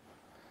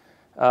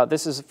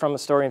 This is from a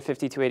story in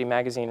 5280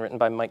 Magazine written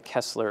by Mike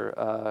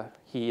Kessler.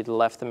 He had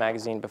left the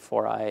magazine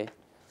before I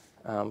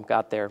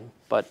got there,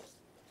 but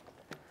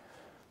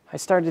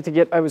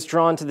I was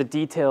drawn to the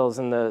details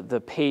and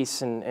the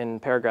pace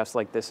in paragraphs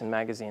like this in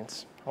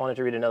magazines. I wanted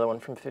to read another one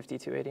from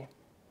 5280.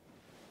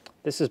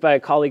 This is by a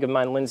colleague of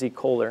mine, Lindsay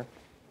Kohler.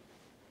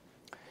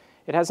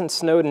 It hasn't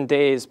snowed in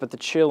days, but the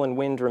chill and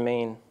wind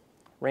remain.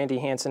 Randy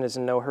Hansen is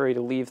in no hurry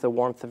to leave the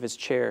warmth of his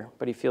chair,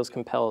 but he feels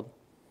compelled.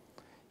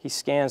 He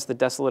scans the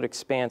desolate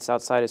expanse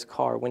outside his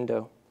car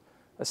window,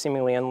 a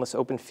seemingly endless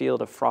open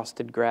field of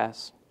frosted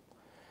grass.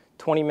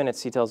 20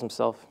 minutes, he tells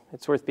himself.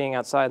 It's worth being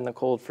outside in the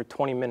cold for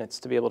 20 minutes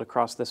to be able to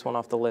cross this one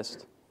off the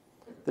list.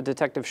 The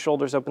detective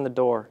shoulders open the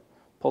door,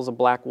 pulls a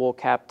black wool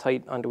cap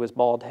tight onto his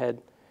bald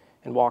head,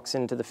 and walks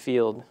into the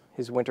field,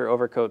 his winter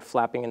overcoat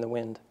flapping in the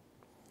wind.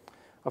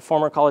 A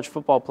former college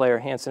football player,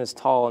 Hansen is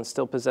tall and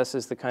still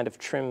possesses the kind of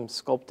trim,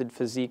 sculpted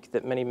physique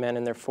that many men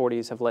in their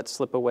 40s have let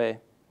slip away.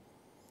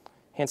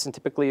 Hansen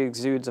typically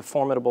exudes a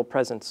formidable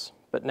presence,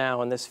 but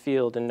now in this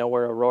field and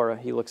nowhere Aurora,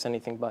 he looks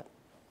anything but.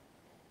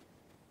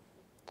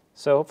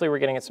 So hopefully we're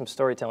getting at some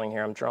storytelling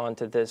here. I'm drawn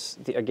to this,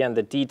 again,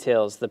 the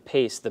details, the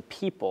pace, the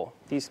people.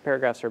 These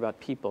paragraphs are about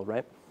people,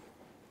 right?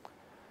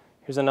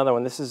 Here's another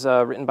one. This is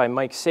written by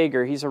Mike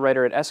Sager. He's a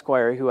writer at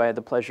Esquire who I had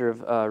the pleasure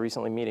of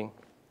recently meeting.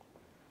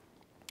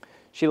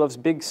 She loves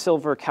big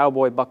silver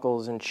cowboy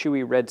buckles and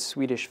chewy red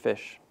Swedish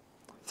fish,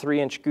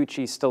 3-inch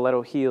Gucci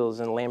stiletto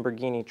heels and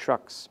Lamborghini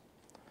trucks.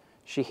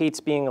 She hates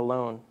being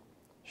alone.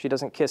 She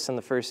doesn't kiss on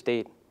the first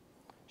date.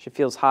 She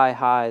feels high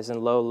highs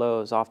and low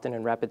lows, often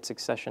in rapid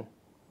succession.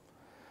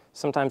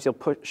 Sometimes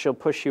she'll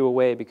push you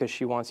away because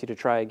she wants you to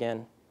try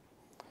again.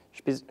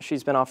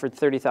 She's been offered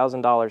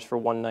 $30,000 for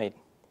one night.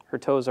 Her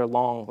toes are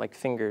long like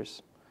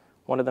fingers.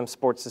 One of them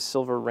sports a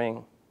silver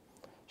ring.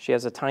 She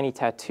has a tiny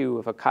tattoo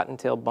of a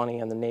cottontail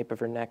bunny on the nape of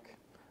her neck,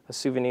 a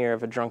souvenir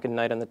of a drunken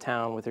night on the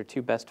town with her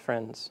two best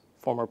friends,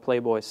 former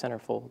Playboy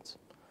centerfolds.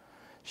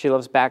 She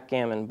loves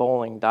backgammon,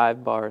 bowling,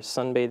 dive bars,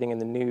 sunbathing in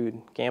the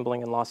nude,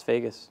 gambling in Las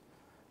Vegas,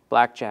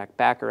 blackjack,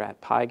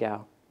 baccarat, pie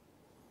gow.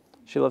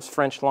 She loves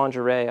French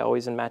lingerie,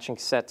 always in matching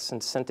sets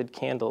and scented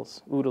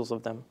candles, oodles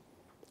of them,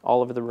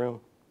 all over the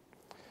room.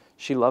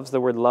 She loves the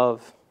word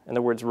love and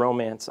the words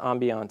romance,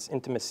 ambiance,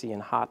 intimacy,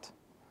 and hot.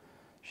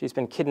 She's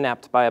been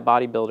kidnapped by a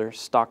bodybuilder,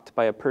 stalked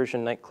by a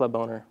Persian nightclub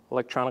owner,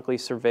 electronically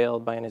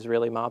surveilled by an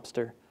Israeli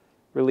mobster,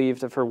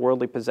 relieved of her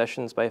worldly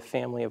possessions by a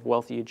family of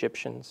wealthy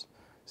Egyptians,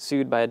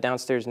 sued by a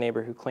downstairs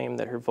neighbor who claimed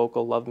that her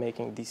vocal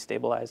lovemaking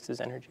destabilized his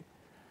energy.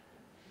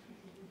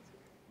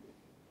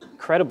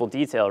 Incredible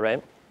detail,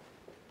 right?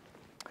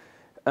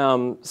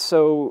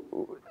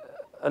 So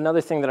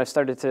another thing that I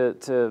started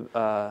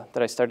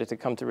to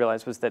come to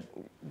realize was that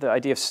the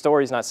idea of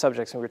stories, not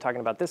subjects, and we were talking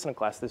about this in a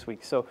class this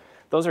week. So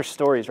those are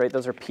stories, right?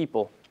 Those are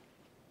people.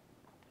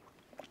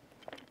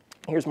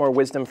 Here's more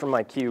wisdom from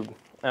my cube.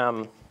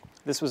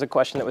 This was a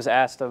question that was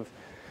asked of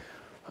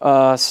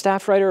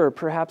staff writer or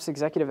perhaps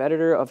executive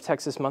editor of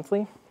Texas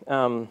Monthly.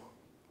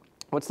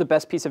 What's the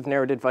best piece of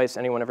narrative advice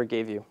anyone ever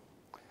gave you?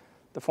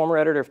 The former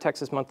editor of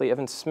Texas Monthly,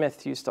 Evan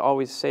Smith, used to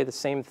always say the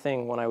same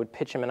thing when I would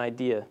pitch him an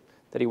idea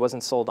that he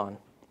wasn't sold on.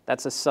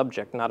 That's a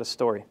subject, not a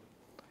story.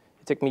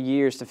 It took me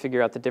years to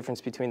figure out the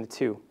difference between the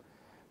two.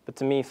 But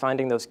to me,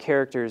 finding those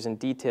characters and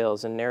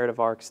details and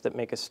narrative arcs that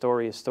make a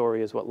story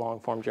is what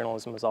long-form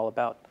journalism is all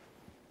about.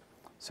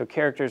 So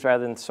characters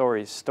rather than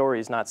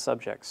stories, not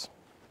subjects.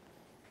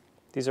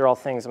 These are all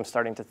things I'm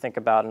starting to think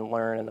about and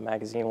learn in the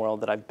magazine world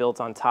that I've built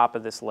on top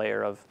of this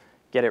layer of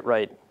get it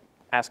right,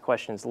 ask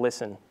questions,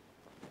 listen.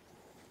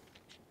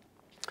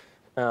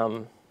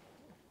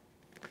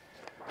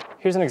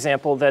 Here's an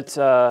example that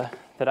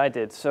I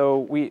did. So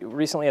we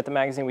recently at the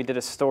magazine, we did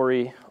a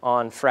story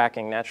on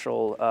fracking,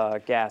 natural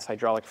gas,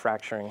 hydraulic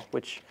fracturing,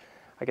 which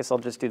I guess I'll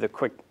just do the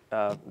quick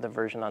the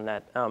version on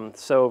that.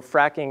 So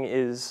fracking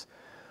is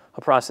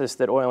a process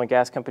that oil and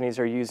gas companies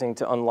are using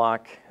to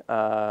unlock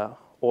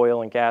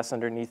oil and gas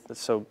underneath,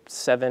 so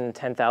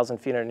 10,000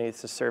 feet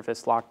underneath the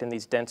surface, locked in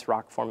these dense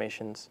rock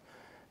formations.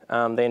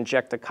 They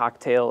inject a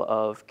cocktail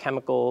of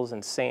chemicals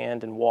and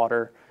sand and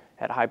water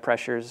at high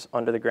pressures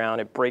under the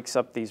ground. It breaks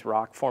up these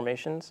rock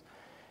formations,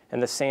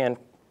 and the sand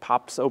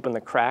pops open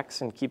the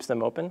cracks and keeps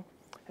them open,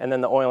 and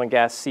then the oil and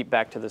gas seep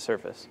back to the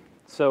surface.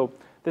 So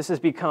this has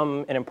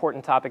become an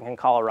important topic in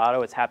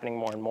Colorado. It's happening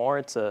more and more.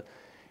 It's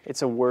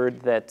a word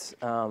that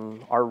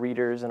our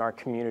readers and our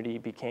community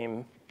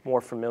became more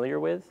familiar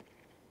with.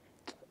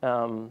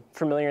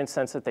 Familiar in the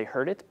sense that they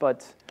heard it,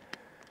 but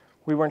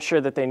we weren't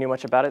sure that they knew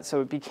much about it,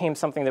 so it became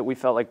something that we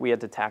felt like we had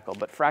to tackle.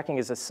 But fracking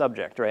is a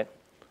subject, right?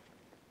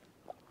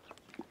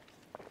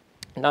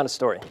 Not a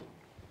story.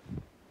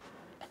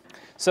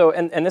 So,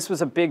 and this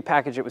was a big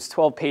package. It was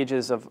 12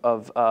 pages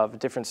of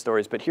different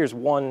stories, but here's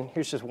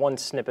just one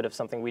snippet of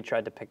something we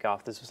tried to pick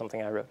off. This was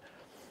something I wrote.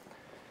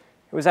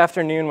 It was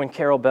afternoon when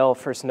Carol Bell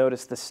first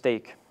noticed the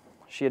stake.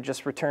 She had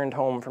just returned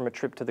home from a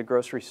trip to the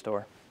grocery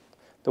store.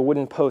 The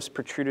wooden post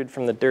protruded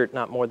from the dirt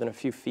not more than a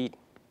few feet.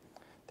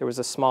 There was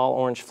a small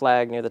orange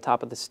flag near the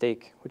top of the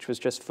stake, which was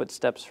just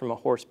footsteps from a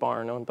horse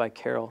barn owned by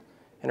Carol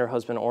and her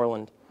husband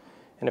Orland,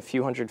 and a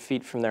few hundred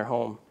feet from their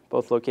home,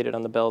 both located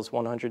on the Bells'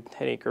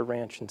 110-acre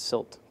ranch in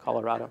Silt,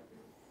 Colorado.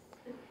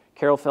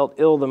 Carol felt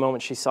ill the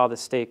moment she saw the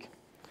stake.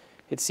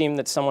 It seemed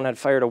that someone had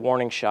fired a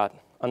warning shot,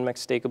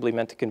 unmistakably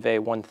meant to convey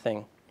one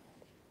thing.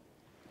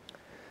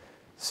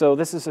 So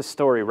this is a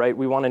story, right?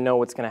 We want to know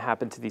what's going to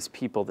happen to these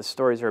people. The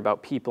stories are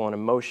about people and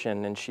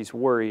emotion, and she's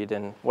worried,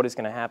 and what is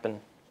going to happen?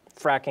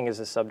 Fracking is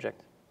a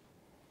subject.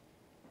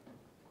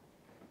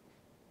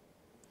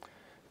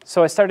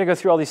 So I started to go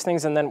through all these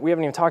things, and then we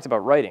haven't even talked about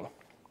writing.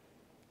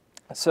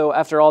 So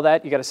after all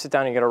that, you got to sit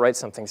down and you got to write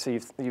something. So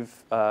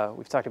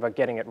we've talked about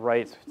getting it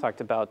right. We've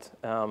talked about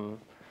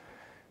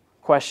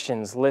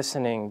questions,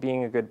 listening,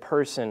 being a good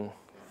person,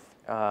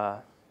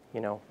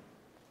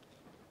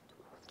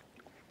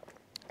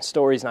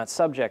 stories, not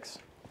subjects.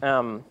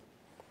 And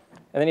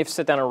then you have to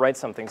sit down and write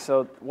something.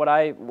 So what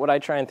I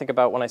try and think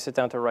about when I sit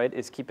down to write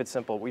is keep it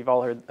simple. We've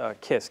all heard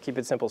KISS, keep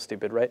it simple,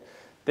 stupid, right?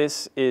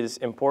 This is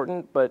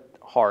important, but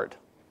hard.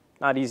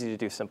 Not easy to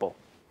do simple.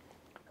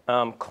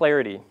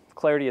 Clarity.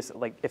 Clarity is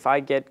like if I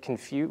get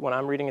confused, when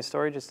I'm reading a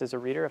story just as a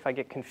reader, if I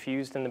get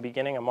confused in the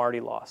beginning, I'm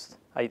already lost.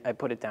 I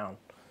put it down.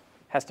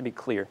 It has to be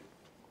clear.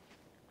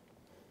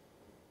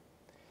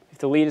 If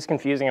the lead is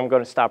confusing, I'm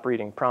going to stop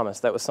reading, promise.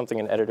 That was something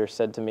an editor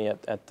said to me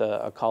at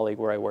a colleague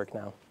where I work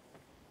now.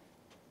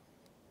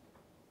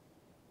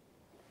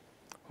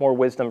 More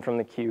wisdom from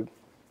the cube.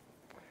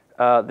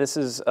 This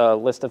is a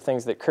list of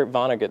things that Kurt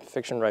Vonnegut,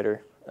 fiction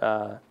writer,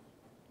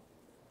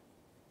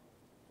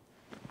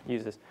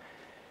 uses.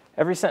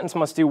 Every sentence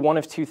must do one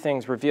of two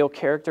things: reveal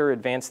character or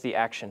advance the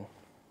action.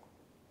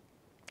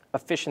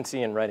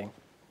 Efficiency in writing.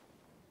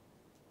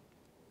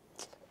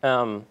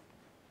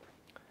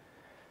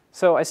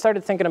 So I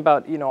started thinking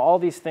about, all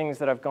these things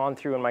that I've gone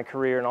through in my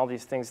career and all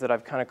these things that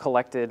I've kind of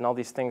collected and all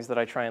these things that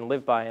I try and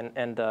live by.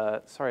 And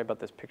sorry about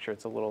this picture,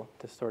 it's a little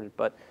distorted.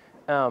 But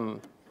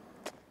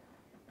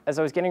as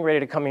I was getting ready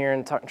to come here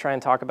and try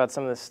and talk about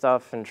some of this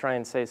stuff and try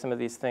and say some of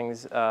these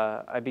things,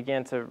 I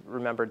began to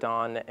remember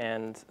Don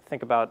and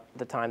think about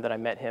the time that I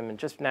met him, and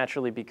just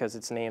naturally because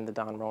it's named the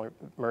Don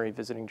Murray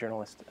Visiting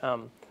Journalist.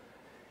 And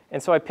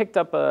so I picked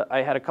up,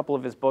 I had a couple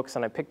of his books,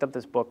 and I picked up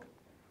this book,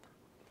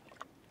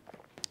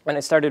 and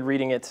I started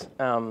reading it,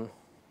 and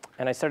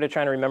I started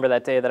trying to remember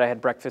that day that I had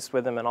breakfast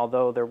with him, and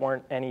although there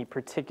weren't any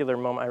particular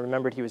moment, I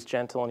remembered he was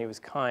gentle and he was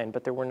kind,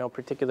 but there were no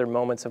particular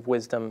moments of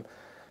wisdom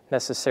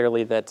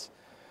necessarily that,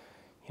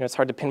 it's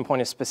hard to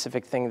pinpoint a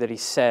specific thing that he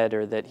said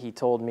or that he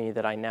told me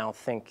that I now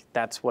think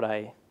that's what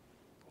I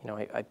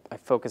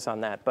focus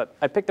on that. But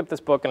I picked up this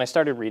book and I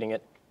started reading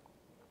it,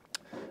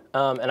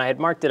 and I had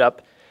marked it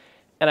up,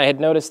 and I had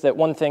noticed that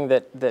one thing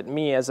that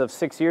me, as of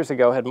 6 years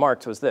ago, had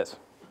marked was this.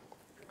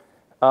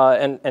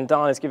 And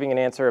Don is giving an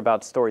answer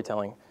about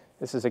storytelling.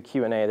 This is a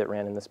Q&A that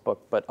ran in this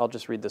book, but I'll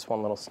just read this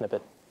one little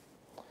snippet.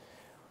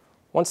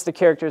 Once the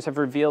characters have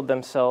revealed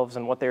themselves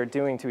and what they are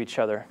doing to each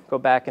other, go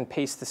back and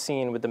paste the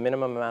scene with the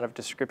minimum amount of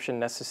description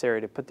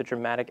necessary to put the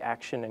dramatic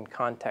action in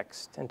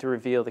context and to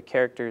reveal the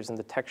characters and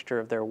the texture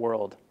of their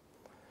world.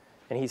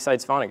 And he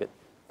cites Vonnegut.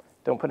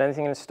 Don't put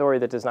anything in a story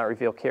that does not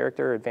reveal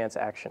character or advance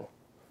action.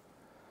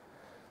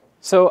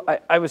 So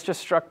I was just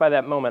struck by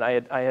that moment.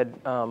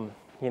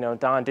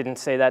 Don didn't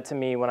say that to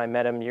me when I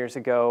met him years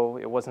ago.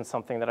 It wasn't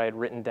something that I had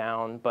written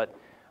down, but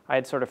I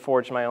had sort of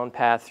forged my own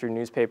path through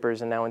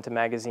newspapers and now into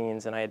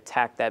magazines, and I had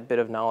tacked that bit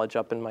of knowledge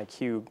up in my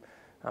cube.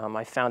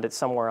 I found it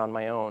somewhere on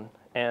my own.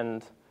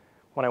 And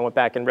when I went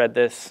back and read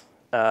this,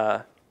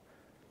 Don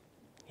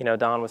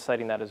was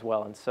citing that as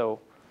well. And so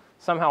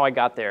somehow I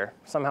got there.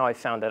 Somehow I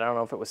found it. I don't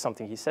know if it was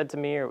something he said to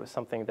me or it was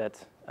something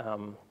that,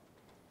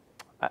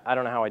 I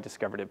don't know how I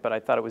discovered it, but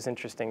I thought it was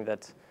interesting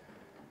that,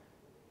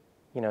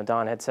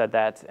 Don had said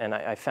that, and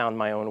I found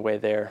my own way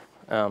there.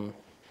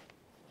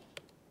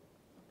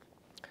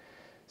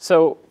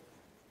 So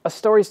a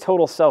story's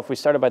total self, we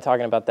started by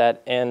talking about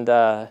that, and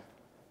to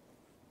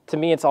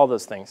me it's all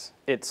those things.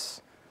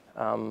 It's,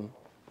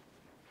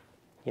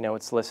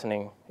 it's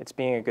listening, it's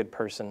being a good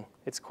person,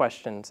 it's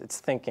questions, it's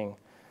thinking.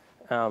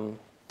 And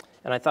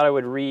I thought I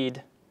would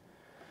read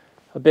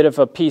a bit of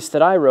a piece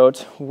that I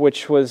wrote,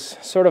 which was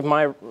sort of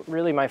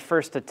really my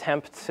first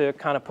attempt to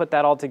kind of put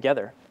that all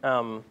together.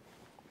 It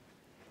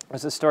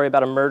was a story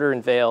about a murder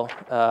in Vail.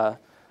 I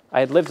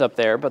had lived up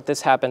there, but this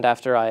happened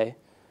after I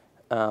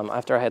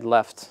had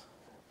left.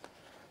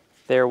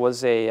 There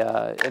was it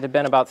had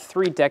been about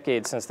 3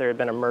 decades since there had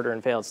been a murder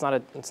in Vail. It's not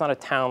a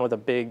town with a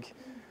big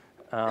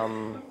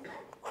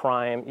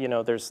crime.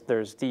 There's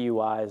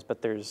DUIs,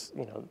 but there's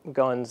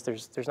guns.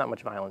 There's not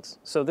much violence.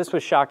 So this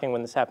was shocking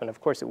when this happened.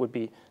 Of course, it would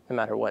be no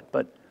matter what,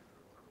 but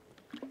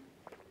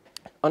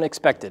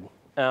unexpected.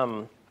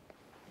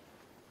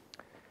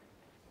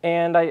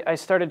 And I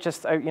started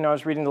I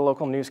was reading the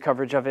local news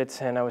coverage of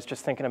it, and I was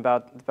just thinking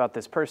about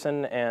this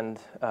person and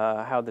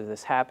how did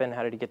this happen?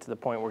 How did he get to the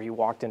point where he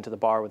walked into the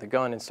bar with a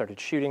gun and started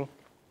shooting?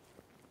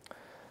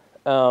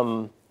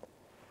 Turns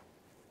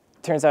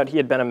out he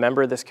had been a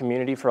member of this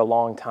community for a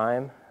long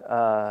time.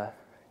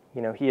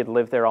 He had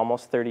lived there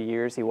almost 30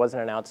 years. He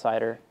wasn't an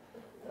outsider.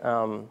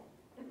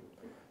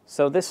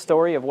 So this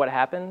story of what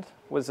happened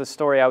was a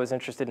story I was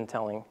interested in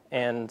telling,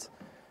 and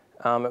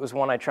it was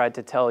one I tried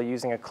to tell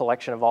using a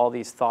collection of all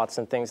these thoughts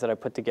and things that I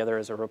put together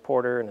as a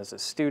reporter and as a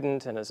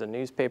student and as a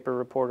newspaper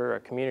reporter, a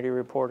community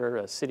reporter,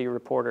 a city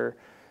reporter,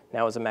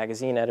 now as a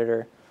magazine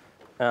editor.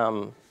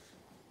 I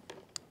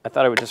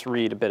thought I would just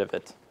read a bit of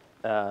it.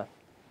 I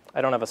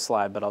don't have a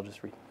slide, but I'll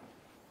just read.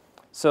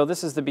 So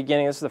this is the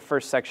beginning. This is the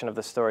first section of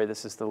the story.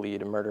 This is the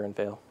lead, A Murder in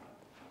Vail.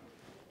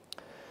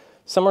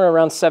 Somewhere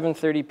around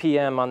 7:30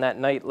 p.m. on that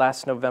night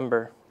last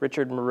November,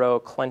 Richard Moreau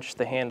clenched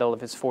the handle of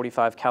his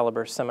 .45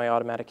 caliber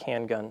semi-automatic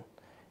handgun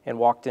and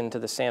walked into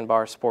the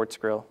Sandbar Sports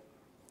Grill.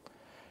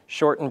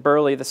 Short and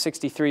burly, the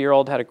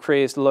 63-year-old had a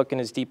crazed look in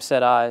his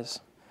deep-set eyes,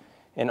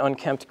 an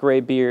unkempt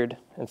gray beard,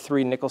 and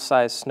 3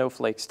 nickel-sized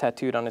snowflakes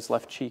tattooed on his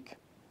left cheek.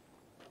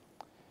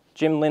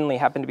 Jim Lindley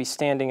happened to be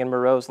standing in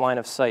Moreau's line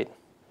of sight.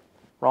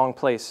 Wrong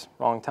place,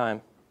 wrong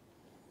time.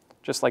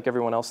 Just like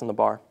everyone else in the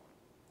bar.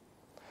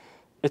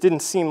 It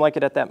didn't seem like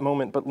it at that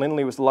moment, but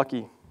Lindley was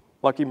lucky.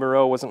 Lucky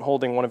Moreau wasn't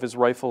holding one of his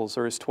rifles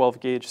or his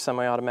 12-gauge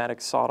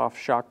semi-automatic sawed-off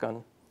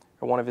shotgun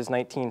or one of his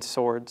 19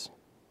 swords.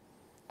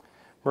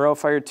 Moreau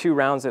fired 2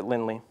 rounds at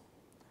Lindley.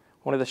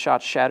 One of the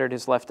shots shattered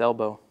his left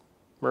elbow.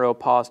 Moreau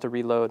paused to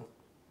reload.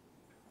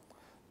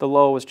 The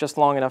lull was just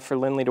long enough for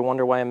Lindley to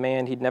wonder why a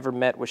man he'd never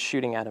met was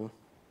shooting at him.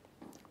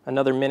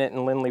 Another minute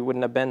and Lindley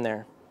wouldn't have been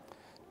there.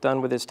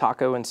 Done with his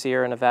taco in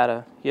Sierra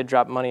Nevada, he had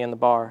dropped money in the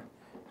bar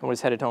and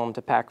was headed home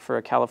to pack for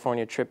a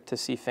California trip to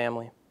see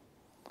family.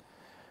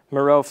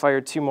 Moreau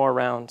fired 2 more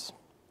rounds.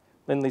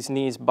 Lindley's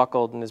knees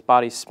buckled and his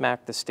body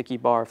smacked the sticky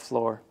bar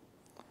floor.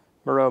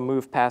 Moreau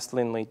moved past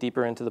Lindley,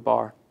 deeper into the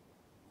bar.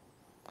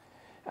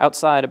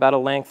 Outside, about a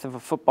length of a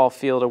football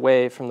field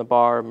away from the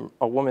bar,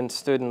 a woman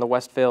stood in the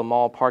Westvale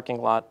Mall parking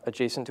lot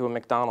adjacent to a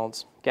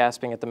McDonald's,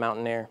 gasping at the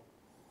mountain air.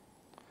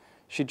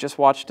 She'd just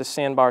watched a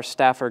sandbar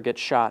staffer get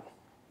shot.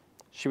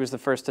 She was the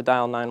first to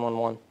dial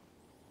 911.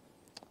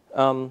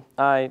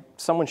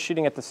 Someone's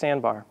shooting at the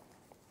sandbar.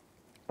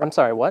 I'm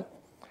sorry, what?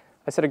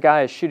 I said a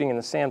guy is shooting in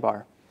the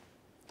sandbar.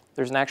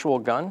 There's an actual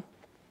gun?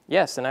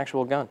 Yes, an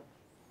actual gun.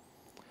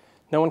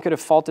 No one could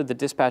have faulted the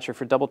dispatcher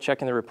for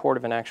double-checking the report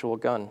of an actual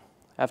gun.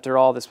 After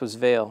all, this was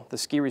Vail, the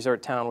ski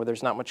resort town where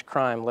there's not much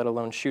crime, let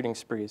alone shooting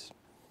sprees.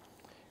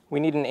 We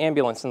need an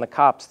ambulance and the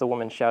cops, the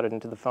woman shouted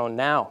into the phone,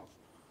 now.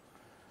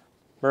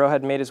 Moreau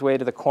had made his way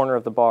to the corner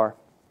of the bar.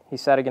 He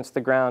sat against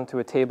the ground to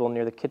a table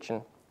near the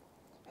kitchen,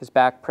 his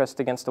back pressed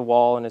against a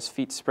wall and his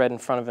feet spread in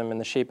front of him in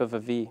the shape of a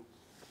V.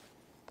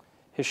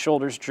 His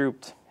shoulders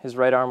drooped, his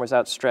right arm was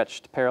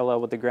outstretched,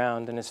 parallel with the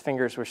ground, and his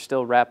fingers were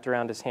still wrapped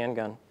around his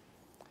handgun.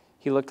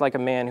 He looked like a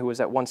man who was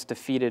at once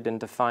defeated and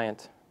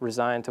defiant,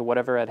 resigned to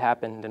whatever had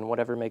happened and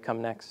whatever may come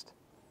next.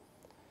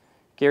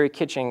 Gary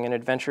Kitching, an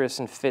adventurous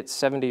and fit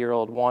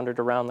 70-year-old, wandered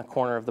around the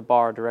corner of the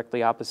bar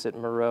directly opposite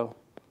Moreau.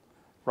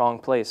 Wrong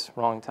place,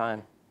 wrong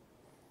time.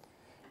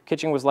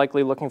 Kitching was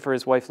likely looking for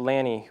his wife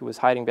Lanny, who was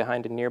hiding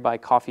behind a nearby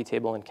coffee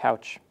table and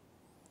couch.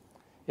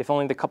 If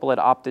only the couple had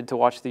opted to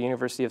watch the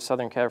University of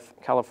Southern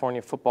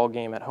California football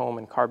game at home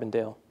in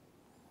Carbondale.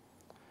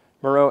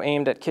 Moreau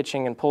aimed at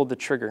Kitching and pulled the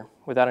trigger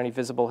without any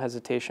visible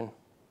hesitation.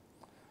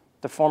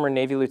 The former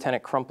Navy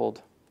lieutenant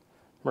crumpled.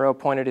 Moreau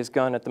pointed his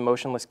gun at the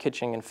motionless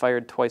Kitching and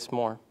fired twice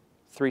more,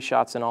 3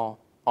 shots in all,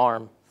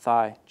 arm,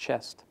 thigh,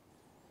 chest.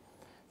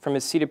 From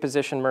his seated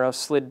position, Moreau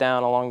slid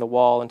down along the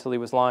wall until he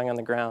was lying on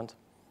the ground,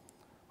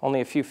 only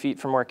a few feet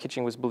from where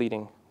Kitching was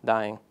bleeding,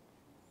 dying.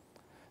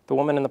 The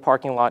woman in the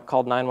parking lot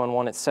called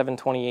 911 at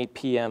 7:28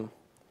 p.m.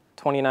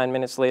 29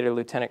 minutes later,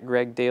 Lieutenant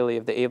Greg Daly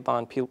of the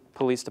Avon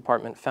Police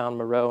Department found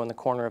Moreau in the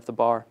corner of the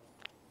bar.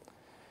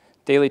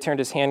 Daly turned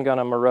his handgun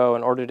on Moreau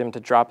and ordered him to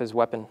drop his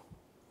weapon.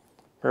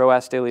 Moreau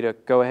asked Daly to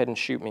go ahead and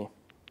shoot me.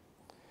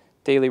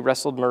 Daly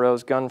wrestled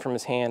Moreau's gun from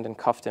his hand and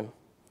cuffed him.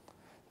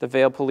 The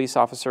Vail Police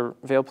Officer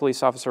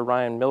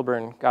Ryan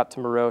Milburn got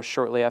to Moreau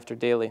shortly after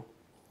Daly.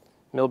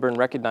 Milburn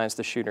recognized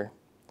the shooter.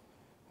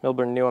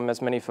 Milburn knew him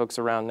as many folks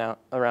around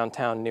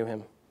town knew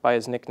him, by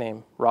his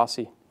nickname,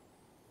 Rossi.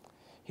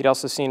 He'd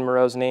also seen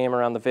Moreau's name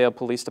around the Vail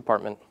Police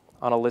Department,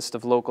 on a list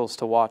of locals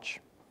to watch.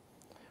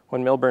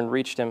 When Milburn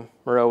reached him,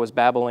 Moreau was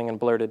babbling and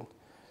blurted,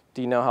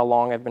 "Do you know how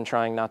long I've been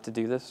trying not to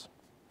do this?"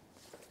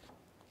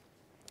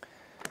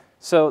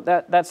 So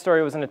that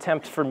story was an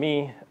attempt for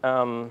me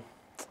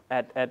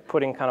at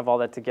putting kind of all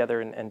that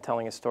together and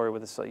telling a story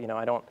with a,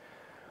 I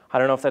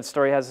don't know if that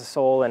story has a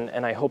soul,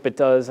 and I hope it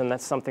does, and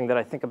that's something that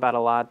I think about a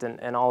lot,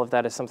 and all of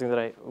that is something that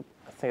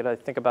I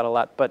think about a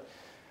lot, but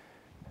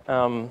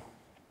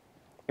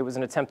it was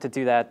an attempt to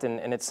do that,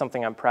 and it's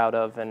something I'm proud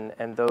of,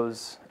 and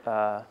those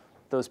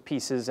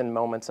pieces and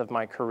moments of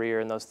my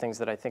career and those things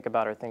that I think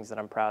about are things that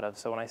I'm proud of.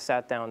 So when I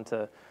sat down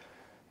to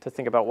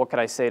think about what could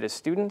I say to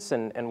students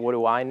and what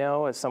do I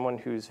know as someone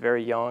who's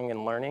very young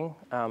and learning,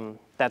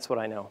 that's what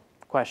I know.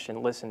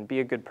 Question, listen, be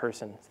a good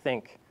person,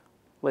 think,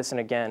 listen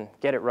again,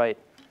 get it right.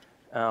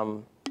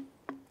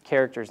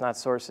 Characters, not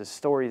sources,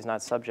 stories,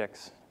 not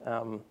subjects.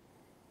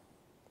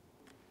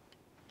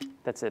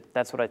 That's it.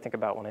 That's what I think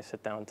about when I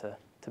sit down to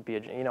be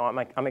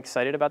I'm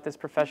excited about this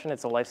profession.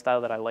 It's a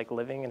lifestyle that I like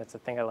living, and it's a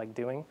thing I like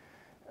doing.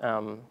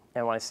 And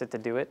when I sit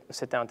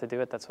down to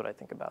do it, that's what I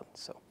think about.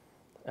 So,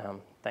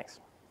 thanks.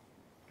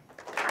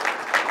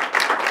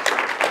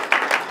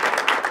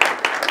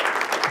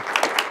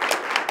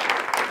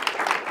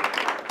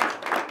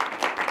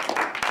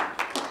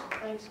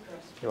 Thanks,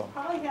 Chris. You're We'll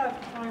welcome. probably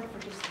have time for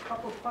just a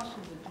couple of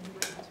questions if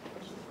anybody has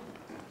questions.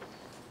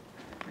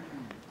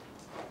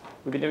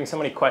 We've been doing so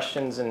many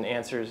questions and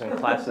answers in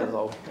classes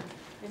all.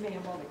 They may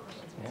have all the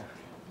questions. Yeah.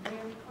 Any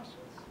other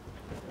questions?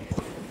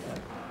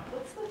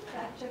 What's the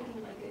fact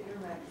checking like at your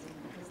magazine?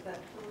 Because that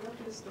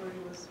Philadelphia this story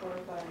was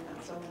horrifying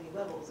on so many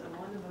levels, and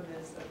one of them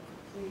is a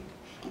complete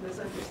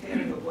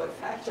misunderstanding of what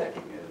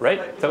fact-checking is. Right,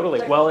 Like, totally.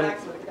 check Well, the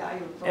facts with a guy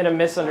who and a told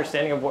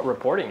misunderstanding of what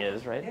reporting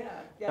is, right? Yeah,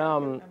 yeah. I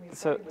mean,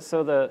 So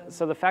sorry,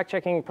 the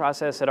fact-checking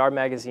process at our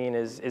magazine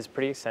is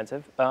pretty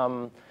extensive.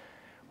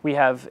 We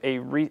have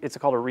it's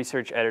called a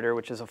research editor,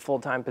 which is a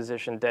full-time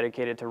position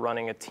dedicated to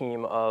running a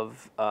team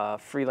of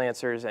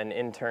freelancers and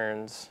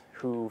interns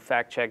who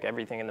fact-check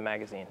everything in the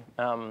magazine.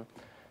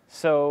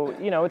 So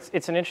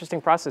it's an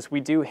interesting process. We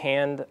do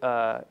hand.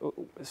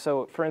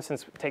 So for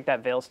instance, take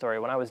that Vail story.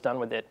 When I was done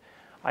with it,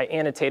 I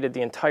annotated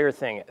the entire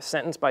thing,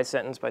 sentence by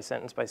sentence by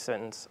sentence by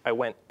sentence. I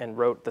went and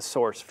wrote the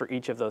source for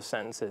each of those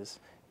sentences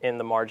in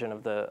the margin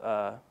of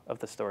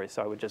the story.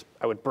 So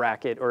I would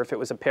bracket, or if it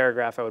was a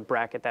paragraph, I would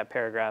bracket that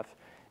paragraph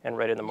and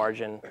write in the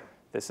margin,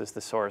 this is the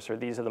source, or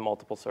these are the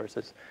multiple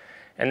sources.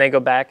 And they go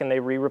back and they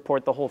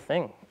re-report the whole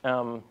thing.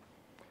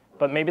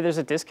 But maybe there's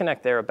a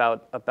disconnect there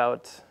about,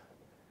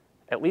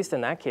 at least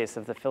in that case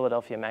of the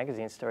Philadelphia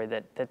Magazine story,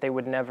 that they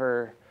would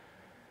never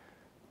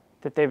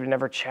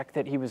check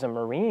that he was a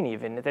Marine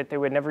even, that they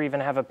would never even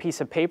have a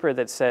piece of paper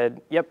that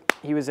said, yep,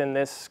 he was in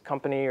this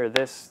company or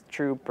this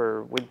troop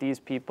or with these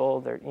people.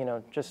 There,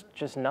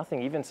 just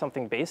nothing, even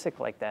something basic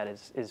like that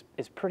is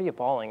pretty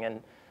appalling.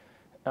 And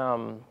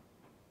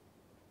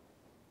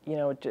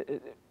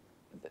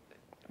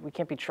we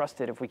can't be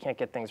trusted if we can't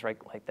get things right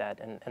like that,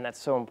 and that's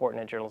so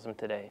important in journalism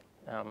today.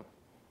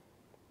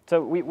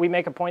 So we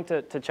make a point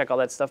to check all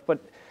that stuff, but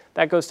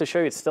that goes to show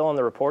you it's still on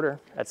the reporter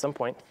at some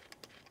point,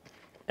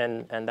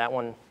 and that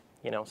one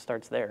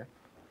starts there.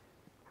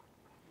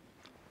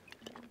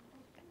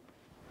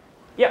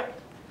 Yeah?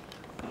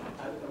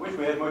 I wish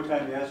we had more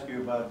time to ask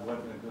you about what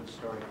a good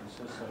story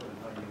consists of and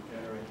how you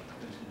generate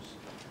business.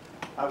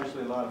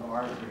 Obviously, a lot of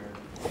art here.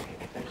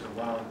 It takes a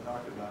while to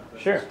talk about. But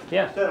Sure,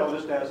 yeah. Instead, I'll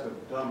just ask a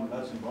dumb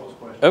nuts and bolts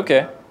question.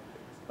 Okay.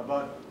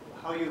 About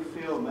how you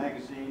feel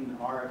magazine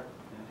art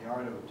and the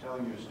art of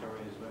telling your story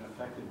has been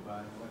affected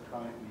by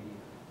electronic media.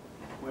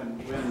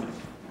 When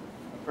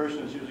a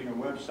person is using a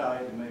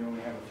website and they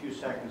only have a few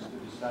seconds to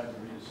decide to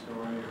read a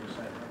story or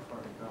decide how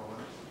far to go,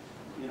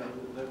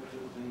 the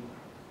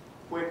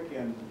quick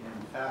and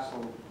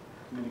facile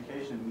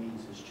communication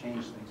means has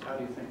changed things. How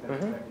do you think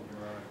that's affected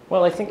your art?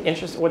 Well, I think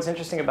what's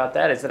interesting about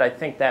that is that I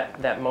think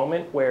that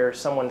moment where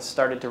someone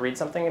started to read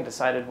something and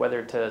decided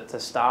whether to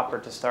stop or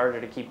to start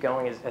or to keep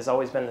going has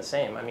always been the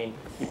same. I mean,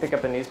 you pick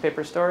up a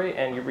newspaper story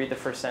and you read the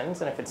first sentence,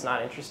 and if it's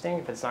not interesting,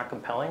 if it's not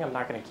compelling, I'm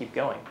not going to keep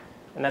going.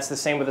 And that's the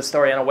same with a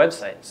story on a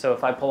website. So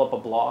if I pull up a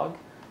blog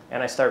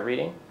and I start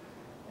reading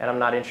and I'm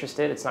not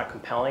interested, it's not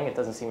compelling, it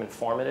doesn't seem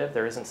informative,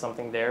 there isn't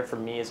something there for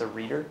me as a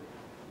reader,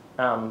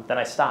 then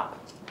I stop.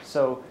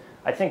 So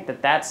I think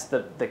that's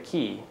the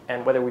key,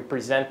 and whether we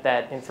present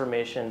that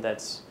information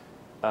that's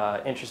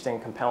interesting,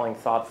 compelling,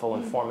 thoughtful,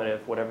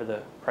 informative, whatever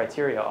the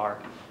criteria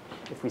are,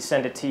 if we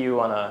send it to you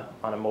on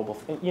a mobile,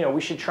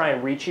 we should try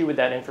and reach you with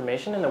that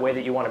information in the way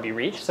that you want to be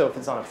reached. So if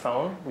it's on a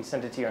phone, we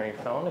send it to you on your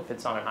phone. If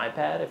it's on an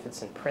iPad, if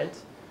it's in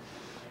print,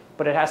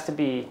 but it has to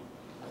be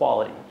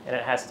quality and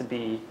it has to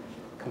be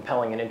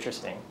compelling and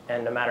interesting.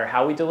 And no matter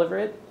how we deliver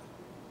it,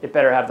 it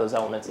better have those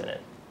elements in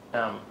it.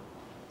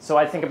 So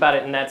I think about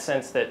it in that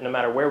sense that no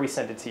matter where we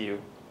send it to you,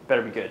 it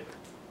better be good,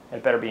 and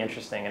it better be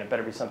interesting, and it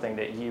better be something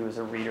that you as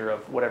a reader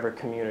of whatever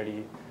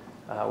community,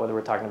 whether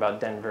we're talking about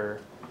Denver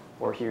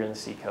or here in the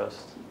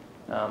Seacoast,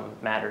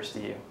 matters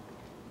to you.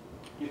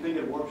 Do you think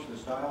it warps the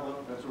style,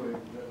 though? That's the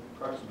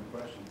crux of the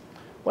question.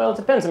 Well, it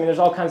depends. I mean, there's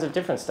all kinds of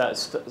different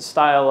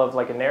style of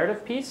like a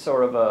narrative piece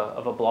or of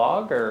a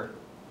blog or.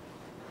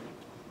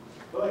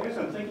 Well, I guess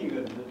I'm thinking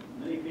that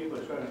many people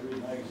are trying to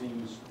read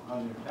magazines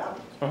on their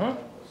tablets.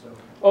 Mm-hmm. So.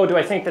 Oh, do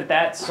I think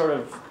that sort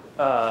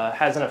of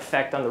has an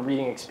effect on the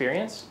reading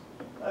experience?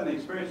 On the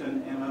experience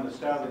and on the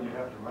style that you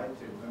have to write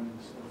to. I mean,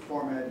 the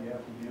format you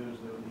have to use,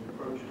 the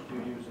approaches you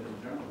use as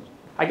a journalist.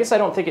 I guess I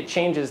don't think it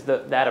changes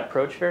that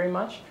approach very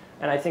much.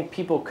 And I think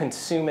people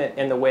consume it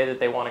in the way that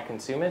they want to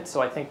consume it.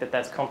 So I think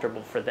that's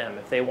comfortable for them.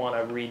 If they want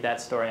to read that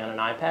story on an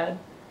iPad,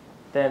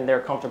 then they're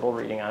comfortable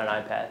reading on an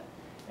iPad.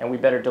 And we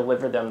better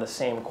deliver them the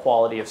same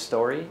quality of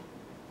story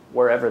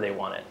wherever they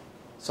want it.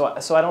 So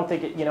I don't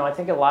think I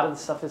think a lot of the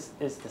stuff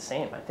is the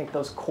same. I think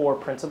those core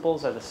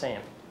principles are the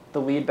same. The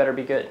lead better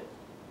be good.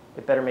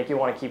 It better make you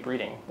want to keep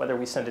reading. Whether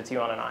we send it to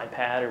you on an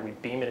iPad or we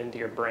beam it into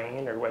your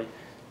brain or what,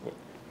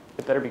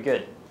 it better be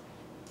good.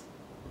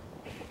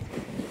 Okay,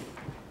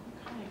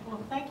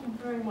 well, thank you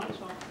very much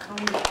for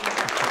coming.